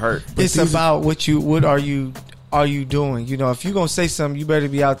hurt. It's about what are you doing? You know, if you're gonna say something, you better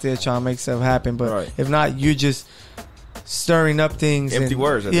be out there trying to make something happen. But Right. if not, you're just stirring up things. Empty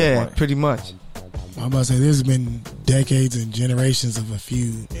words at that yeah, point. pretty much. I'm about to say there's been decades and generations of a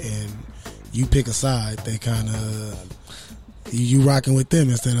feud, and you pick a side. They kind of you rocking with them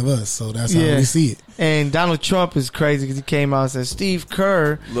instead of us. So that's how we see it. And Donald Trump is crazy because he came out and said Steve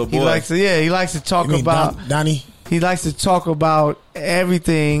Kerr. Little He boy. likes to talk You mean about. Donnie. He likes to talk about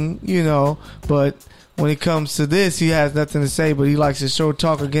everything, you know, but when it comes to this, he has nothing to say. But he likes to show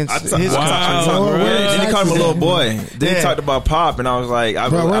talk against his. Then he called him a little boy. Then Yeah. he talked about Pop, and I was like, I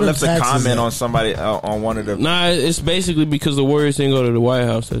Bro, where left them a taxes comment at? on somebody on one of the. Nah, it's basically because the Warriors didn't go to the White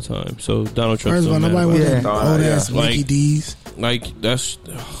House that time. So Donald Trump. First of all, nobody Yeah. want them old ass Yeah. Mickey Like- D's. Like that's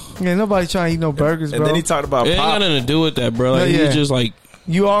Yeah, nobody trying to eat no burgers, And bro. then he talked about it ain't got Pop. nothing to do with that, bro. Like No, yeah. he's just like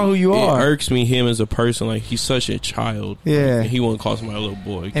You are who you it are. irks me him as a person. Like he's such a child. Yeah. Like, he won't call somebody a little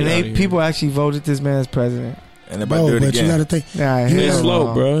boy. Get And outta here. people actually voted this man as president. And everybody Bro, do it but you got again. to think. Nah, You It's know,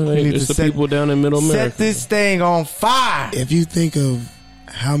 slow, bro. You Like, need it's to the people down in Middle America. Set this thing on fire. if you think of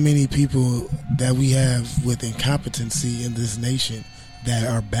how many people that we have with incompetency in this nation that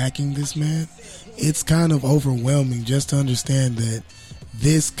are backing this man, it's kind of overwhelming just to understand that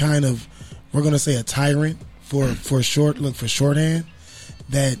this kind of we're gonna say a tyrant for shorthand,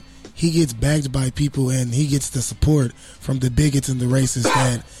 that he gets backed by people and he gets the support from the bigots and the racists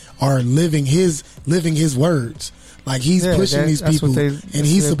that are living his words. Like he's pushing these people and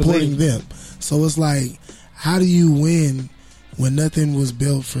he's supporting them. So it's like, how do you win when nothing was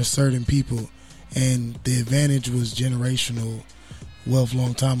built for certain people and the advantage was generational wealth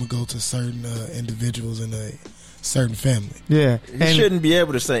long time ago to certain individuals in a certain family? Yeah, he shouldn't be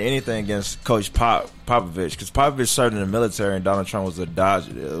able to say anything against Coach Popovich, because Popovich served in the military and Donald Trump was a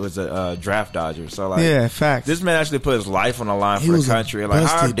draft dodger. So like, yeah, facts. This man actually put his life on the line for the country. Like,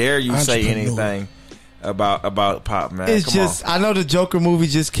 how dare you say anything about Pop, man? It's just, I know the Joker movie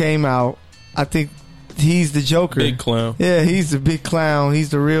just came out. I think he's the Joker. Big clown. Yeah, he's the big clown.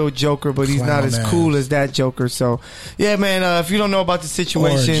 He's the real Joker, but he's not as cool as that Joker. So, yeah, man, if you don't know about the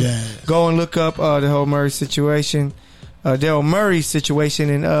situation, go and look up the Daryl Murray situation.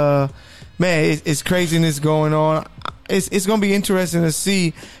 And, man, it's craziness going on. It's going to be interesting to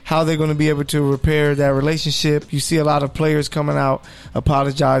see how they're going to be able to repair that relationship. You see a lot of players coming out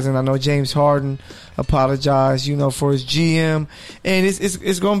apologizing. I know James Harden apologized, for his GM. And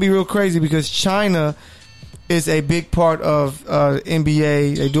it's going to be real crazy because China is a big part of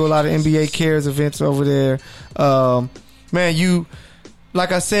NBA. They do a lot of NBA Cares events over there. Man,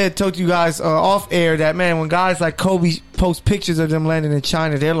 like I said, told you guys off air that, man, when guys like Kobe post pictures of them landing in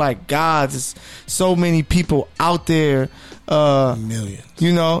China, they're like gods. There's so many people out there,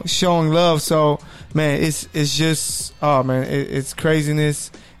 millions, showing love. So, man, it's just, it's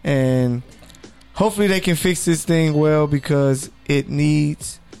craziness, and hopefully they can fix this thing well because it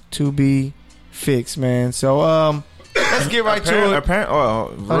needs to be fixed, man. So, let's get right to it.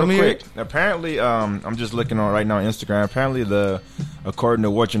 Real quick. Apparently, I'm just looking on right now on Instagram. Apparently, according to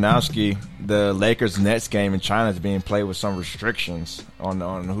Wojnarowski, the Lakers-Nets game in China is being played with some restrictions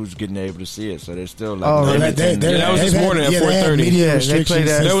on who's getting able to see it. So they're still that was this morning at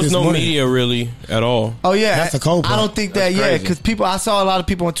 4:30. There was no media really at all. Oh yeah, that's the cold part. I don't think that because I saw a lot of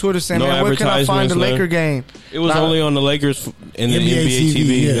people on Twitter saying, "Man, where can I find the Laker game?" It was only on the Lakers and the NBA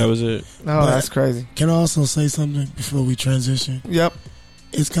TV. Yeah. That was it. Oh, that's crazy. Can I also say something before we transition? Yep.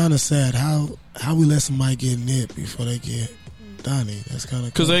 It's kind of sad how we let somebody get nipped before they get Donnie. That's kind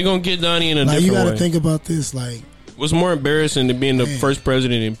of because they're gonna get Donnie in a different way. You got to think about this. Like, what's more embarrassing than being the first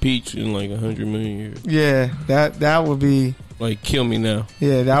president impeached in like 100 million years? Yeah, that would be like kill me now.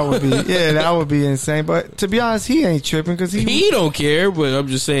 Yeah, that would be insane. But to be honest, he ain't tripping because he don't care. But I'm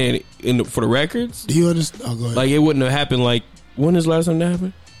just saying, for the records, do you understand? Oh, go ahead. Like it wouldn't have happened. Like when is the last time that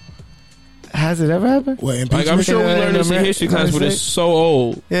happened? Has it ever happened? What, like I'm sure we learned this in history class, but it's so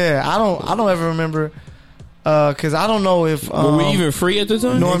old. Yeah, I don't ever remember. Because I don't know if were we even free at the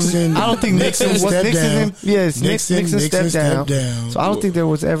time. I don't think Nixon stepped down. Yes, Nixon stepped down. So I don't think there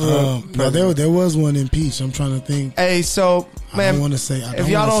was ever. No, there was one impeached. I'm trying to think. Hey, so man, if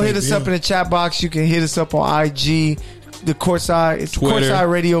y'all don't hit us up in the chat box, you can hit us up on IG, the Courtside Courtside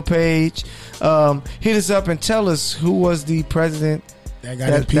Radio page. Hit us up and tell us who was the president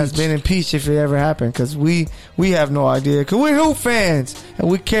that's been impeached if it ever happened, because we have no idea, because we're hoop fans and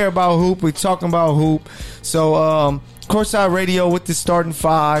we care about hoop. We're talking about hoop. So Courtside Radio with the starting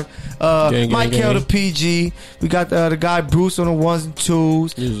five. Mike Kell the PG. We got the guy Bruce on the ones and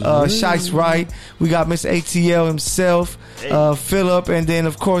twos. Shice Wright. We got Mr. ATL himself. Phillip, and then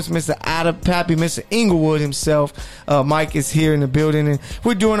of course Mr. Adam Pappy, Mr. Inglewood himself. Mike is here in the building, and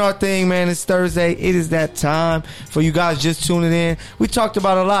we're doing our thing, man. It's Thursday. It is that time for you guys just tuning in. We talked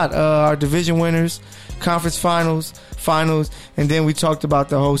about a lot. Our division winners, conference finals, and then we talked about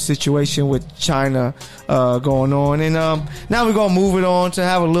the whole situation with China going on. And now we're gonna move it on to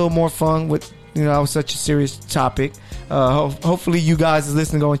have a little more fun with, that was such a serious topic. Hopefully you guys are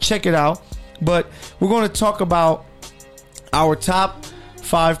listening, go and check it out. But we're going to talk about our top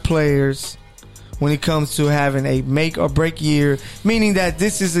 5 players when it comes to having a make or break year, meaning that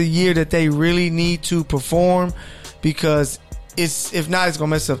this is a year that they really need to perform, because if not, it's going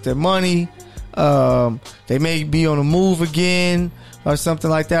to mess up their money. They may be on a move again or something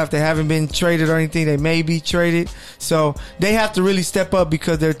like that. If they haven't been traded or anything, they may be traded. So they have to really step up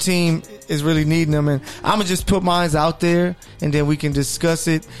because their team is really needing them. And I'm going to just put mine out there, and then we can discuss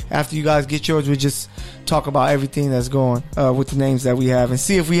it. After you guys get yours, we just talk about everything that's going with the names that we have and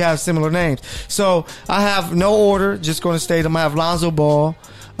see if we have similar names. So I have no order, just going to state them. I have Lonzo Ball.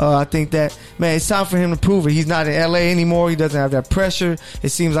 I think that, man, it's time for him to prove it. He's not in LA anymore. He doesn't have that pressure. It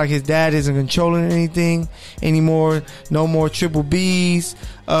seems like his dad isn't controlling anything anymore. No more triple Bs.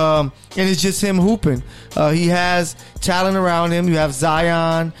 And it's just him hooping. He has talent around him. You have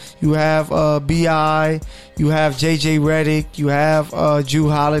Zion. You have B.I. You have J.J. Redick. You have Jrue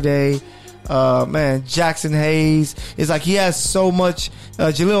Holiday. Man, Jackson Hayes. It's like he has so much.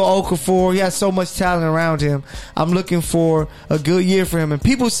 Jaleel Okafor, he has so much talent around him. I'm looking for a good year for him. And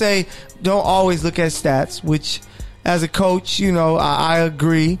people say don't always look at stats, which as a coach, you know, I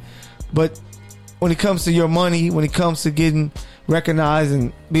agree. But when it comes to your money, when it comes to getting recognized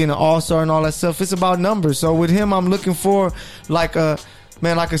and being an all-star and all that stuff, it's about numbers. So with him, I'm looking for like a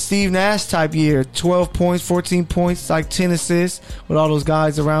Steve Nash type year. 12 points, 14 points, like 10 assists with all those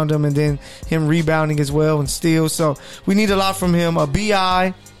guys around him, and then him rebounding as well and steals. So we need a lot from him. A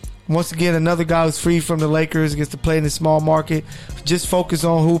B.I., once again, another guy who's free from the Lakers, gets to play in the small market, just focus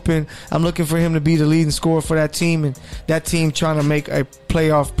on hooping. I'm looking for him to be the leading scorer for that team, and that team trying to make a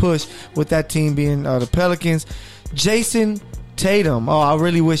playoff push, with that team being the Pelicans. Jason Tatum. Oh, I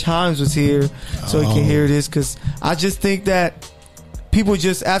really wish Himes was here so he can hear this, because I just think that people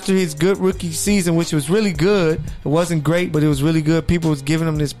just, after his good rookie season, which was really good, it wasn't great, but it was really good, people was giving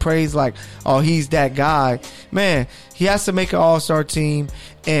him this praise like, oh, he's that guy. Man, he has to make an all-star team,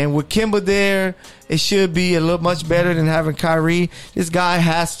 and with Kemba there, it should be a little much better than having Kyrie. This guy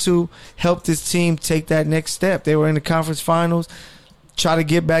has to help this team take that next step. They were in the conference finals. Try to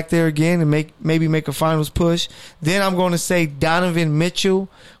get back there again and maybe make a finals push. Then I'm going to say Donovan Mitchell,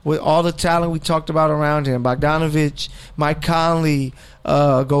 with all the talent we talked about around him. Bogdanovich, Mike Conley,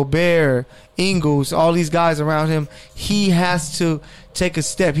 Gobert, Ingles, all these guys around him. He has to take a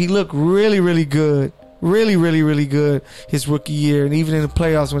step. He looked really, really good. Really, really, really good his rookie year. And even in the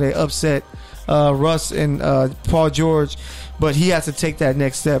playoffs when they upset Russ and Paul George. But he has to take that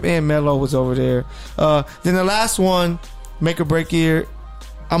next step. And Melo was over there. Then the last one, make or break year,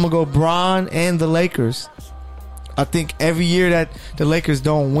 I'm going to go Bron and the Lakers. I think every year that the Lakers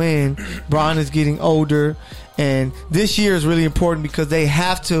don't win, Bron is getting older. And this year is really important because they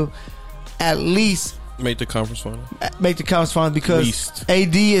have to at least make the conference final. Because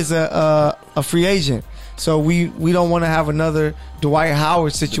AD is a free agent. So we don't want to have another Dwight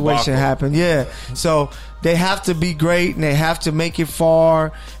Howard situation happen. Yeah. So they have to be great, and they have to make it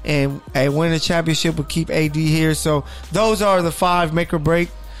far, and win a championship will keep AD here. So those are the 5 make or break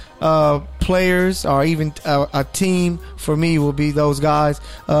players, or even a team for me will be those guys.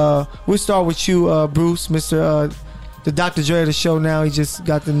 We'll start with you, Bruce, Mr. The Dr. Dre of the show now. He just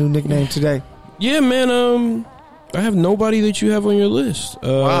got the new nickname today. Yeah, man. I have nobody that you have on your list.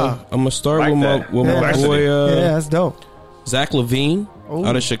 Wow. I'm gonna start with my boy. Yeah, that's dope. Zach LaVine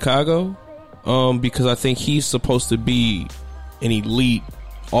out of Chicago, because I think he's supposed to be an elite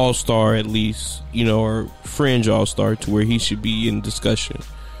all-star, at least, you know, or fringe all-star, to where he should be in discussion.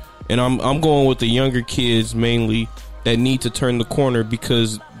 And I'm going with the younger kids mainly that need to turn the corner,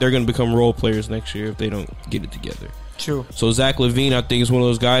 because they're going to become role players next year if they don't get it together. True. So Zach LaVine, I think, is one of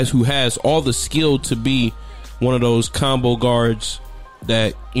those guys who has all the skill to be one of those combo guards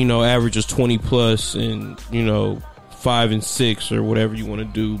that, you know, averages 20 plus and, you know, 5 and 6 or whatever you want to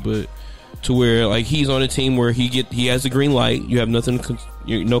do, but to where, like, he's on a team where he has the green light. You have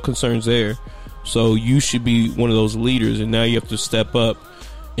no concerns there. So you should be one of those leaders, and now you have to step up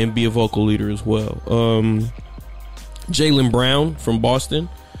and be a vocal leader as well. Jaylen Brown from Boston.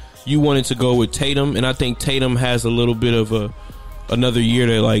 You wanted to go with Tatum, and I think Tatum has a little bit of another year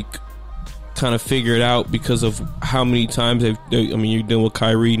to, like, kind of figure it out, because of how many times you're dealing with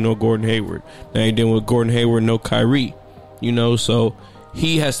Kyrie, no Gordon Hayward. Now you're dealing with Gordon Hayward, no Kyrie. You know, so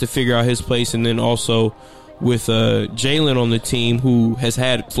he has to figure out his place. And then also with Jaylen on the team, who has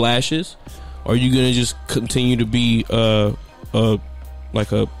had flashes, are you going to just continue to be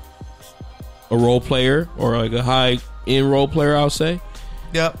like a role player, or like a high end role player, I'll say?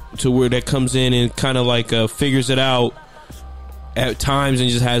 Yep. To where that comes in and kind of like figures it out at times and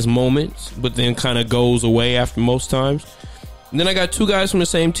just has moments, but then kind of goes away after most times. And then I got 2 guys from the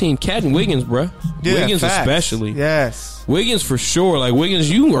same team, Cat and Wiggins, bruh. Yeah, Wiggins facts. especially. Yes. Wiggins for sure. Like,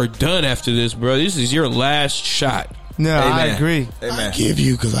 Wiggins, you are done after this, bro. This is your last shot. No, Amen. I agree. I give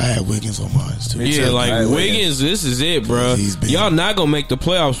you, because I had Wiggins on mine too. Yeah, like Right, Wiggins, this is it, bro. Y'all not gonna make the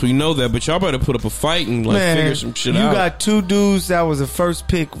playoffs, we know that, but y'all better put up a fight and figure some shit out. You got 2 dudes that was the first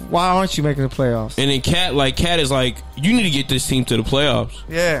pick. Why aren't you making the playoffs? And then Cat is like, you need to get this team to the playoffs.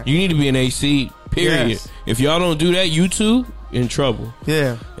 Yeah. You need to be an AC, period. Yes. If y'all don't do that, you two in trouble.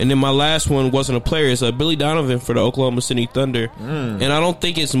 Yeah. And then my last one wasn't a player. It's Billy Donovan for the Oklahoma City Thunder. And I don't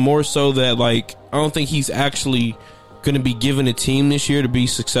think it's more so that, like, I don't think he's actually going to be given a team this year to be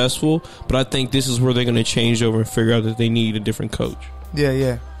successful, but I think this is where they're going to change over and figure out that they need a different coach.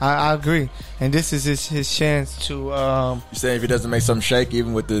 Yeah. I agree. And this is his chance to... You saying if he doesn't make something shake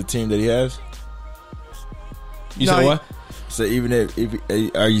even with the team that he has? You said what? So even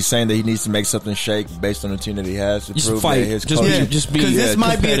if are you saying that he needs to make something shake based on the team that he has to Just prove fight. that his Just coaching, just be because this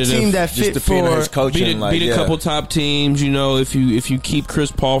might be a team that just fit depending on for his coaching, beat a couple top teams. If you keep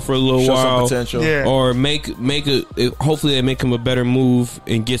Chris Paul for a little show while, some potential. Yeah. or hopefully they make him a better move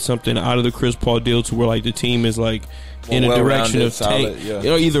and get something out of the Chris Paul deal to where like the team is like in a direction well-rounded, of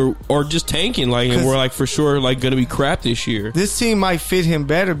tank, solid, or just tanking, like, and we're like for sure like going to be crap this year. this team might fit him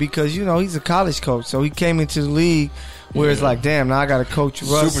better because he's a college coach, so he came into the league where it's like, damn, now I got to coach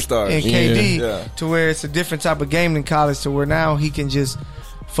Russ Superstars. and KD Yeah. to where it's a different type of game than college, to where now he can just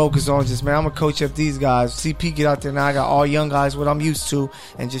focus on I'm gonna coach up these guys. CP get out there now, I got all young guys, what I'm used to,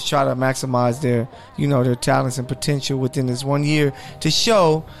 and just try to maximize their their talents and potential within this 1 year to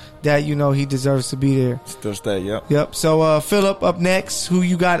show that he deserves to be there. Still stay, Yep. So Philip, up next, who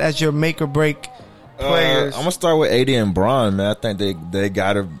you got as your make or break players? I'm gonna start with AD and Bron, man. I think they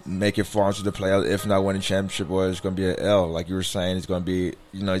gotta make it far into the playoffs. If not win a championship, or it's gonna be an L. Like you were saying, it's gonna be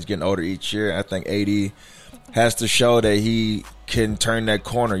he's getting older each year. I think AD has to show that he can turn that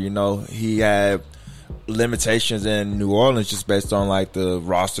corner. He had limitations in New Orleans just based on like the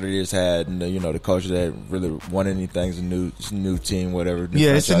roster that he has had, and the coach that really won anything. It's a new team, whatever.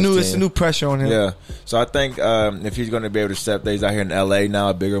 It's a new pressure on him. Yeah, so I think if he's going to be able to step, he's out here in LA now,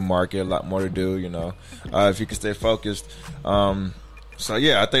 a bigger market, a lot more to do. If he can stay focused. So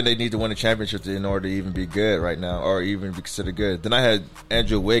yeah, I think they need to win a championship in order to even be good right now, or even be considered good. Then I had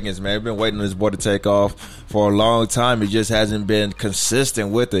Andrew Wiggins, man. I've been waiting on this boy to take off for a long time. He just hasn't been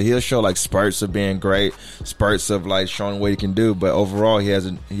consistent with it. He'll show like spurts of being great, spurts of like showing what he can do, but overall he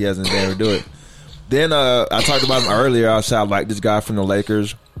hasn't been able to do it. Then I talked about him earlier. I said I like this guy from the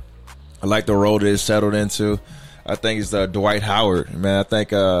Lakers. I like the role that he's settled into. I think it's Dwight Howard, man. I think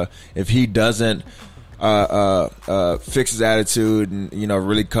if he doesn't fix his attitude and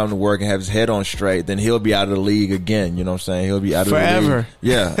really come to work and have his head on straight, then he'll be out of the league again. You know what I'm saying? He'll be out of forever. the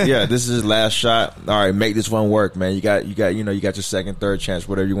league. Yeah. This is his last shot. All right, make this one work, man. You got your second, third chance,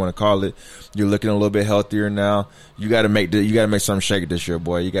 whatever you want to call it. You're looking a little bit healthier now. You got to make something shake this year,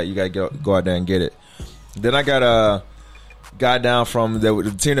 boy. You got to go out there and get it. Then I got a guy down from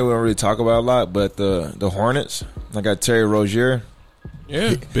the team that we don't really talk about a lot, but the Hornets. I got Terry Rozier.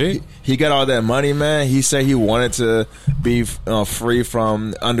 Yeah, big. He got all that money, man. He said he wanted to be free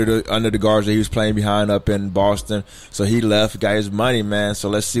from under the guards that he was playing behind up in Boston. So he left, got his money, man. So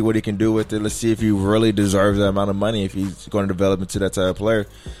let's see what he can do with it. Let's see if he really deserves that amount of money, if he's going to develop into that type of player.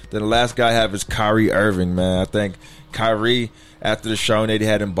 Then the last guy I have is Kyrie Irving, man. I think Kyrie, after the showing that he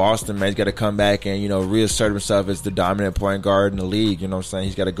had in Boston, man, he's got to come back and, reassert himself as the dominant point guard in the league. You know what I'm saying?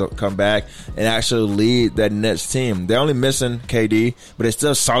 He's got to come back and actually lead that Nets team. They're only missing KD, but they still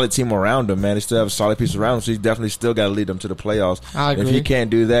have a solid team around him, man. They still have a solid piece around him, so he's definitely still got to lead them to the playoffs. I agree. If he can't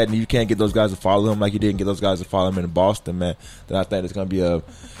do that and you can't get those guys to follow him like you didn't get those guys to follow him in Boston, man, then I think it's going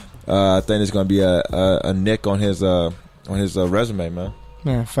to be a nick on his resume, man.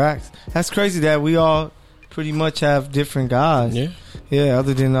 Man, facts. That's crazy that we all pretty much have different guys. Yeah.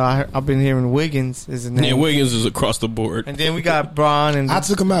 Other than I've been hearing Wiggins is his name. Yeah, Wiggins is across the board. And then we got Bron and I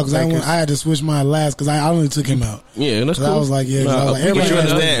took him out because I had to switch mine last because I only took him out. Yeah, that's cool. I was like, But you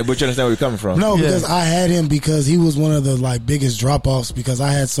understand where you're coming from. No, because I had him because he was one of the biggest drop offs because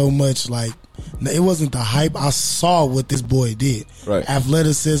I had so much it wasn't the hype. I saw what this boy did. Right.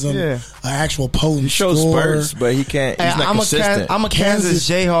 Athleticism, an actual potent He shows scorer. spurts, but he can't. He's not consistent. I'm a Kansas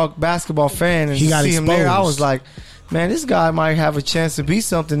Jayhawk basketball fan, and He got to see him there, I exposed. was like, man, this guy might have a chance to be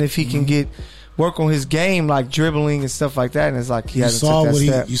something if he can work on his game, like dribbling and stuff like that. And it's like he hasn't took that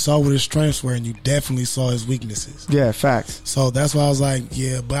step. You saw what his strengths were, and you definitely saw his weaknesses. Yeah, facts. So that's why I was like,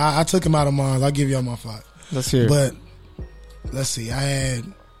 yeah. But I took him out of mine. I'll give y'all my 5. Let's hear it. But let's see.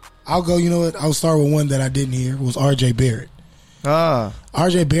 I'll go. You know what? I'll start with one that I didn't hear. Was R.J. Barrett.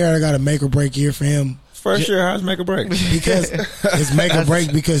 R.J. Barrett, I got a make or break year for him. First year, how's make or break? Because it's make or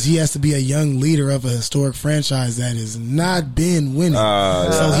break because he has to be a young leader of a historic franchise that has not been winning.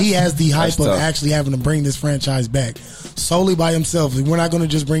 So he has the hype of actually having to bring this franchise back solely by himself. We're not going to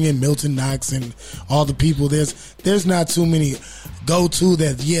just bring in Milton Knox and all the people. There's not too many go-to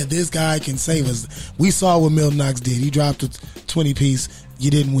that, this guy can save us. We saw what Milton Knox did. He dropped a 20-piece. You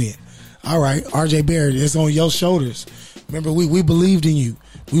didn't win. All right, R.J. Barrett, it's on your shoulders. Remember, we believed in you.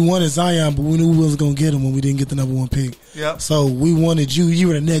 We wanted Zion, but we knew we wasn't going to get him when we didn't get the number 1 pick. Yep. So we wanted you. You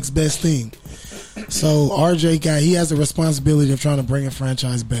were the next best thing. So RJ guy, he has the responsibility of trying to bring a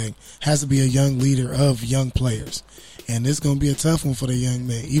franchise back. Has to be a young leader of young players. And it's going to be a tough one for the young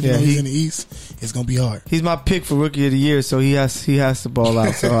man. Even though he's in the East, it's going to be hard. He's my pick for Rookie of the Year, so he has to ball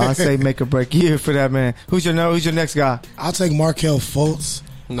out. So I say make or break year for that man. Who's your next guy? I'll take Markelle Fultz.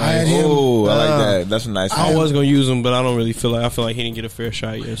 I had him. Oh, I like that. That's a nice. I was gonna use him, but I don't really feel like. I feel like he didn't get a fair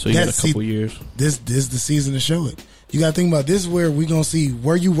shot yet, so he got a couple years. This is the season to show it. You got to think about this. Is where we gonna see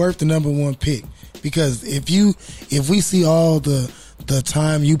were you worth the number one pick? Because if we see all the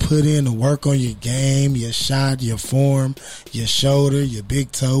time you put in to work on your game, your shot, your form, your shoulder, your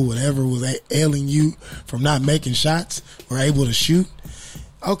big toe, whatever was ailing you from not making shots or able to shoot,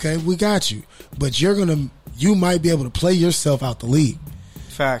 okay, we got you. But you might be able to play yourself out the league.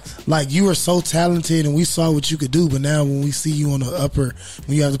 Facts. Like, you are so talented and we saw what you could do, but now when we see you on the upper,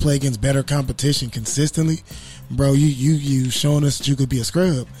 when you have to play against better competition consistently, bro, you showing us that you could be a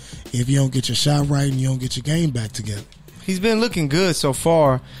scrub if you don't get your shot right and you don't get your game back together. He's been looking good so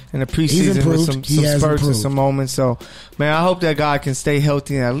far in the preseason with some spurts and some moments. So, man, I hope that guy can stay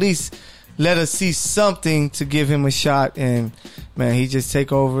healthy and at least let us see something to give him a shot. And, man, he just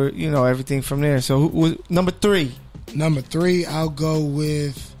take over, everything from there. So, number 3? Number 3, I'll go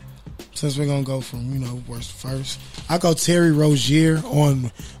with, since we're going to go from, worst to first, I'll go Terry Rozier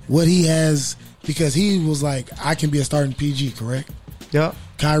on what he has, because he was like, I can be a starting PG, correct? Yep.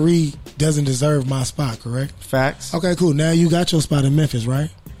 Kyrie doesn't deserve my spot, correct? Facts. Okay, cool. Now you got your spot in Memphis, right?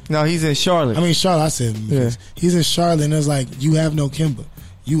 No, he's in Charlotte. I mean, Charlotte, I said Memphis. Yeah. He's in Charlotte, and it's like, you have no Kemba.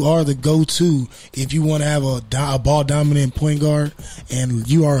 You are the go-to if you want to have a ball-dominant point guard and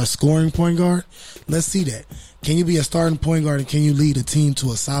you are a scoring point guard. Let's see that. Can you be a starting point guard and can you lead a team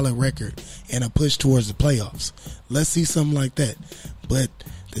to a solid record and a push towards the playoffs? Let's see something like that. But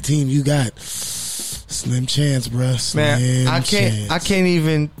the team you got, slim chance, bro. Man, I can't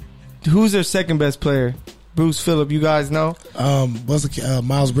even. Who's their second best player? Bruce Phillip, you guys know? What's the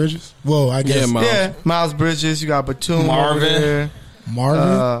Miles Bridges? Well, I guess. Miles Bridges. You got Batum over there.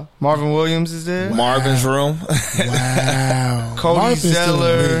 Marvin Williams is there. Wow. Marvin's room. Wow. Cody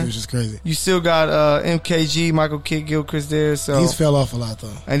Zeller, which is crazy. You still got MKG, Michael Kidd-Gilchrist there. So he's fell off a lot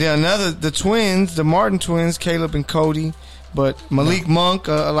though. And then the twins, the Martin twins, Caleb and Cody. But Malik Monk,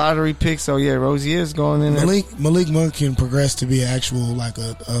 a lottery pick. So yeah, Rozier is going in there. Malik Monk can progress to be an actual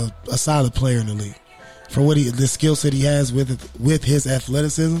a solid player in the league. For what the skill set he has with his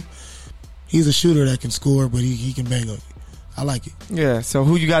athleticism, he's a shooter that can score, but he can bang on you. I like it. Yeah, so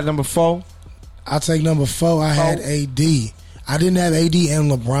who you got number 4? I'll take number 4. I had AD. I didn't have AD and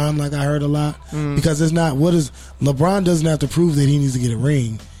LeBron like I heard a lot because it's not LeBron doesn't have to prove that he needs to get a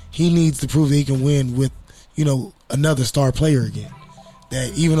ring. He needs to prove that he can win with, another star player again.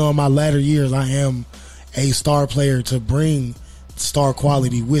 That even though in my latter years I am a star player to bring star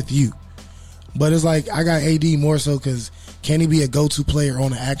quality with you. But it's like I got AD more so because can he be a go-to player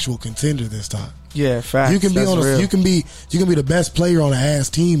on an actual contender this time? Yeah, facts. You can be you can be the best player on an ass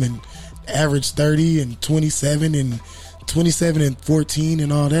team and average 30 and 27 and 14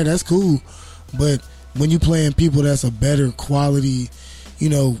 and all that. That's cool. But when you playing people that's a better quality,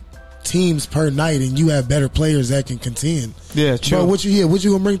 teams per night and you have better players that can contend. Yeah, true. Bro, what you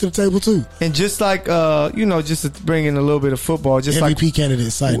gonna bring to the table too? And just like just to bring in a little bit of football, just MVP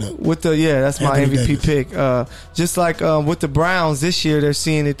candidate sign up with that's my MVP pick. Just like with the Browns this year, they're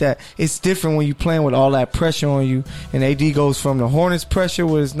seeing that it's different when you playing with all that pressure on you. And AD goes from the Hornets pressure,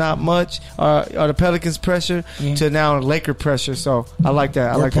 where it's not much, or the Pelicans pressure, to now Laker pressure. So I like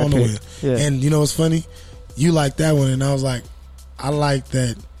that. I like that pick. Yeah. And what's funny? You like that one, and I was like, I like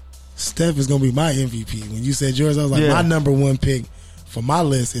that. Steph is going to be my MVP. When you said yours, I was like, my number 1 pick for my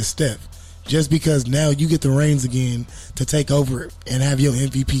list is Steph. Just because now you get the reins again to take over and have your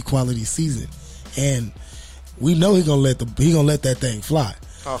MVP quality season. And we know he's going to let that thing fly.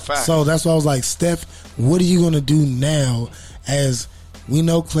 Oh, fact. So that's why I was like, Steph, what are you going to do now as we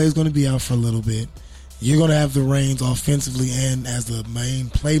know Klay's going to be out for a little bit. You're going to have the reins offensively and as the main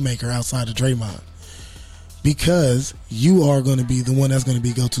playmaker outside of Draymond. Because you are going to be the one that's going to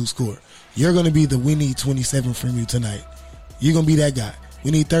be go-to scorer. You're going to be we need 27 from you tonight. You're going to be that guy.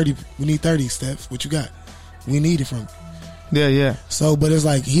 We need 30. We need 30, Steph. What you got? We need it from you. Yeah. So, but it's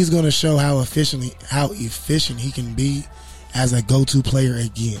like he's going to show how efficient he can be as a go-to player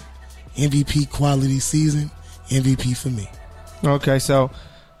again. MVP quality season, MVP for me. Okay, so...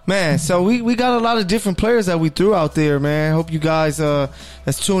 Man, so we got a lot of different players that we threw out there, man. Hope you guys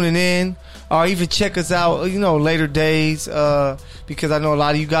that's tuning in or even check us out, later days because I know a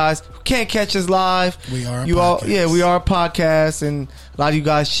lot of you guys can't catch us live. We are a podcast. We are a podcast, and a lot of you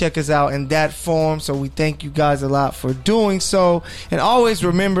guys check us out in that form, so we thank you guys a lot for doing so. And always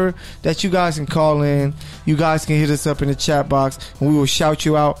remember that you guys can call in. You guys can hit us up in the chat box, and we will shout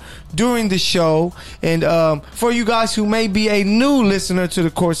you out during the show. And for you guys who may be a new listener to the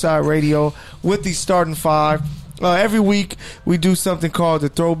Courtside Radio with the starting 5, Every week we do something called the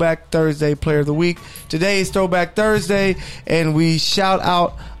Throwback Thursday Player of the Week. Today is Throwback Thursday, and we shout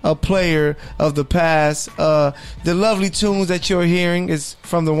out a player of the past. The lovely tunes that you're hearing is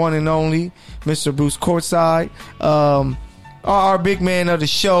from the one and only Mr. Bruce Courtside, our big man of the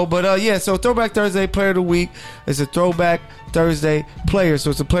show. But so Throwback Thursday Player of the Week is a Throwback Thursday player. So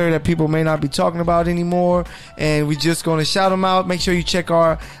it's a player that people may not be talking about anymore, and we're just going to shout him out. Make sure you check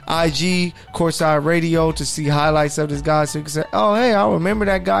our IG, Courtside Radio, to see highlights of this guy so you can say, oh, hey, I remember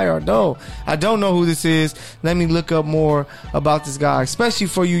that guy, or no, I don't know who this is. Let me look up more about this guy, especially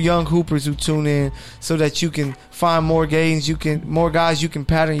for you young hoopers who tune in, so that you can find more guys you can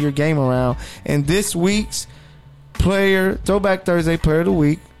pattern your game around. And this week's Throwback Thursday Player of the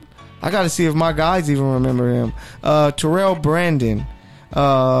Week, I got to see if my guys even remember him. Terrell Brandon.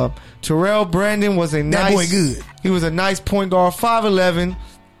 Terrell Brandon was a nice... That boy good. He was a nice point guard, 5'11".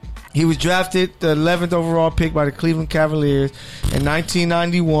 He was drafted the 11th overall pick by the Cleveland Cavaliers in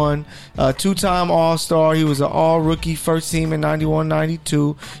 1991. Two-time All-Star. He was an All-Rookie first team in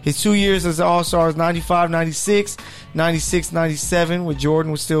 91-92. His 2 years as an All-Star was 95-96, 96-97, when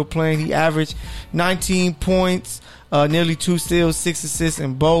Jordan was still playing. He averaged 19 points, nearly 2 steals, 6 assists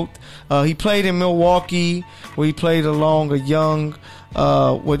in both. He played in Milwaukee, where he played along a young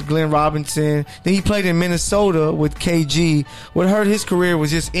with Glenn Robinson. Then he played in Minnesota with KG. What hurt his career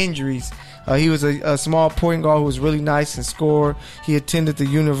was just injuries. He was a small point guard who was really nice and scored. He attended the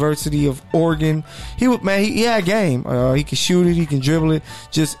University of Oregon. He had game. He could shoot it. He can dribble it.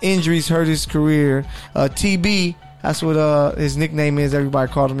 Just injuries hurt his career. TB, that's what his nickname is. Everybody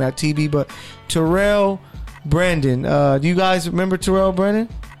called him that, TB. But Terrell Brandon. Do you guys remember Terrell Brandon?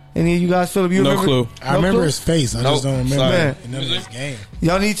 Any of you guys, Philip? You no remember? clue. I remember his face. I just don't remember Man. his game.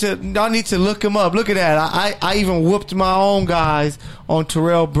 Y'all need to look him up. Look at that. I even whooped my own guys on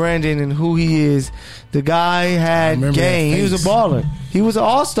Terrell Brandon and who he is. The guy had game. He was a baller. He was an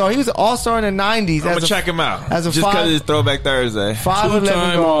all-star. He was an all-star in the 90s. I'm going to check him out. As a just because it's Throwback Thursday. 5'11"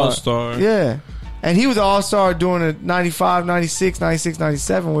 Two-time guard. all-star. Yeah. And he was an all-star during the 95, 96, 96,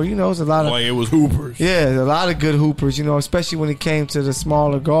 97, where, it's a lot of... Boy, it was hoopers. Yeah, a lot of good hoopers, especially when it came to the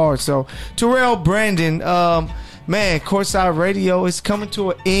smaller guards. So, Terrell Brandon, Courtside Radio is coming to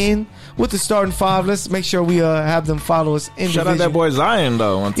an end with the starting five. Let's make sure we have them follow us individually. Shout out that boy Zion,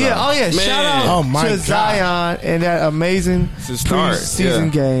 though, one time. Yeah, shout out to Zion and that amazing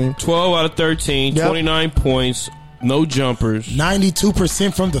preseason game. 12 out of 13, 29 points, no jumpers.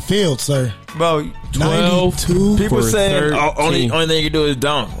 92% from the field, sir. Bro, 12. People saying only thing you can do is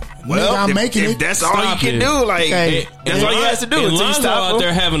dunk. Well, I'm making if it. that's all you can do, that's all he has to do. And Lonzo out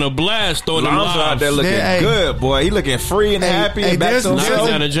there having a blast throwing them Lonzo out there looking good, boy. He looking free and happy. And back to himself.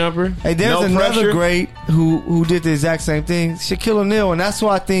 Not a jumper. Hey, there's another great who did the exact same thing, Shaquille O'Neal, and that's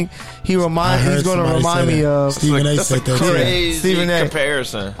what I think he's going to remind me of. Stephen A. said that. Crazy Stephen A.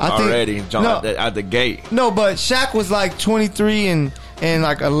 comparison already out the gate. No, but Shaq was like 23 and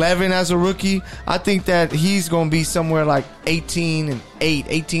like 11 as a rookie. I think that he's going to be somewhere like 18 and 8,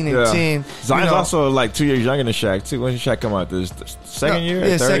 18 and 10. Zion's also like 2 years younger than Shaq too. When did Shaq come out? This second year?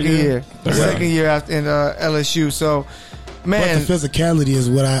 Yeah, third year? Second year after in LSU. So, man. But the physicality is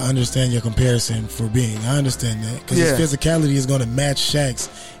what I understand your comparison for being. I understand that. Because his physicality is going to match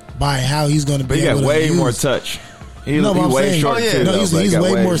Shaq's by how he's going to be able to way more touch. He's way shorter too. No, he's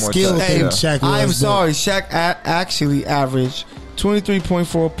way more skilled than Shaq was. I'm sorry. Shaq actually averaged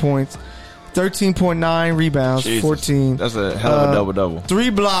 23.4 points, 13.9 rebounds, 14. That's a hell of a double-double. 3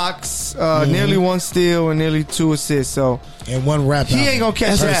 blocks, nearly 1 steal, and nearly 2 assists. So and 1 rap. He ain't gonna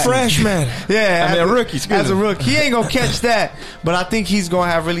catch that. As a freshman. Yeah, a rookie. As a rookie, he ain't gonna catch that. But I think he's gonna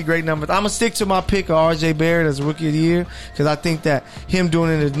have really great numbers. I'm gonna stick to my pick of RJ Barrett as Rookie of the Year because I think that him doing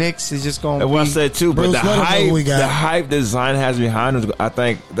it in the Knicks is just gonna. That's what I said too. But Bruce, the hype that Zion has behind him, I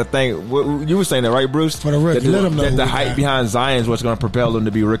think the thing you were saying that, right, Bruce? For the rookie, let him know that the hype behind Zion is what's gonna propel him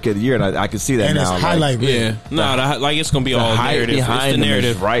to be Rookie of the Year, and I can see that and now. It's highlight yeah, no, it's gonna be all narrative. Behind it's the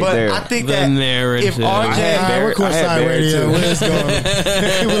narrative, is right but there. I think the that narrative. if RJ, we're Courtside Radio. Where's going?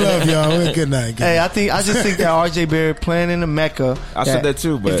 We love y'all. Good night. Hey, I just think that RJ Barrett playing in the Mecca. I said that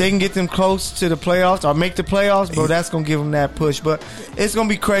too. But if they can get them close to the playoffs or make the playoffs, bro, that's gonna give them that push. But it's gonna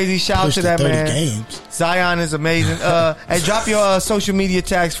be crazy. Shout out to that man. Games. Zion is amazing. Hey, drop your social media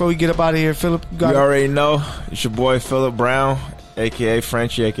tags before we get up out of here, Philip. You already know it's your boy Philip Brown, aka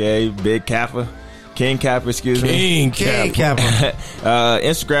Frenchie, aka Big Kappa. King Kappa, excuse me. King Kappa.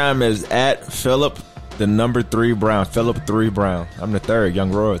 Instagram is at Philip, the number 3 Brown. Philip 3 Brown. I'm the third,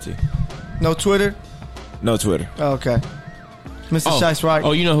 young royalty. No Twitter? No Twitter. Oh, okay. Mr. Shice, right?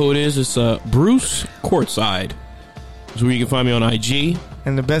 Oh, you know who it is? It's Bruce Courtside. is where you can find me on IG.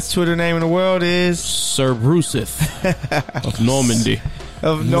 And the best Twitter name in the world is Sir Bruceth of Normandy.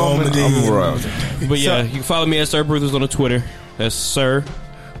 of Normandy. I'm royal. But yeah, you can follow me at Sir Bruceth on the Twitter. That's Sir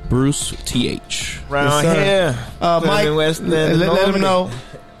Bruce TH. Round Yes, sir. here. Mike, Living West End, let them Normandy. know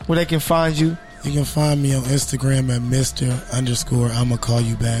where they can find you. You can find me on Instagram at Mr. I'ma call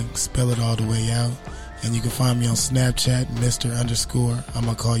you back. Spell it all the way out. And you can find me on Snapchat, Mr.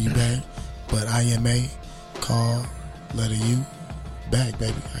 I'ma call you back. But IMA, call, letter U, back,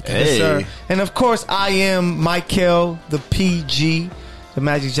 baby. Yes, sir. And of course, I am Michael the PG, the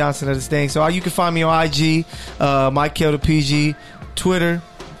Magic Johnson of this thing. So you can find me on IG, Michael the PG, Twitter,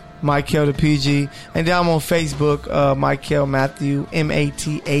 Michael the PG, and then I'm on Facebook, Michael Matthew,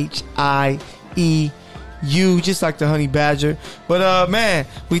 MATHIEU, just like the Honey Badger. But man,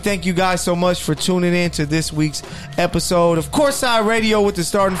 we thank you guys so much for tuning in to this week's episode of Courtside Radio with the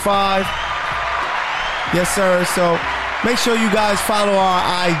Starting Five. Yes, sir. So make sure you guys follow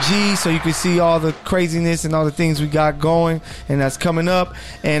our IG so you can see all the craziness and all the things we got going and that's coming up.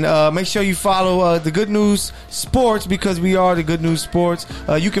 And make sure you follow the Good News Sports, because we are the Good News Sports.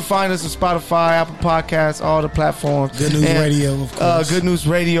 You can find us on Spotify, Apple Podcasts, all the platforms. Good News Radio, of course. Good News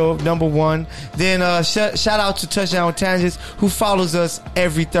Radio, #1. Then shout out to Touchdown Tangents, who follows us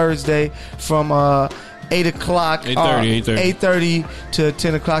every Thursday from 8 o'clock, 8:30 to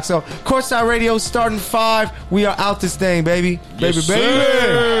 10 o'clock. So, Courtside Radio, Starting 5. We are out this thing, baby. Yes, baby.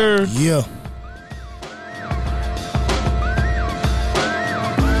 sir. Yeah.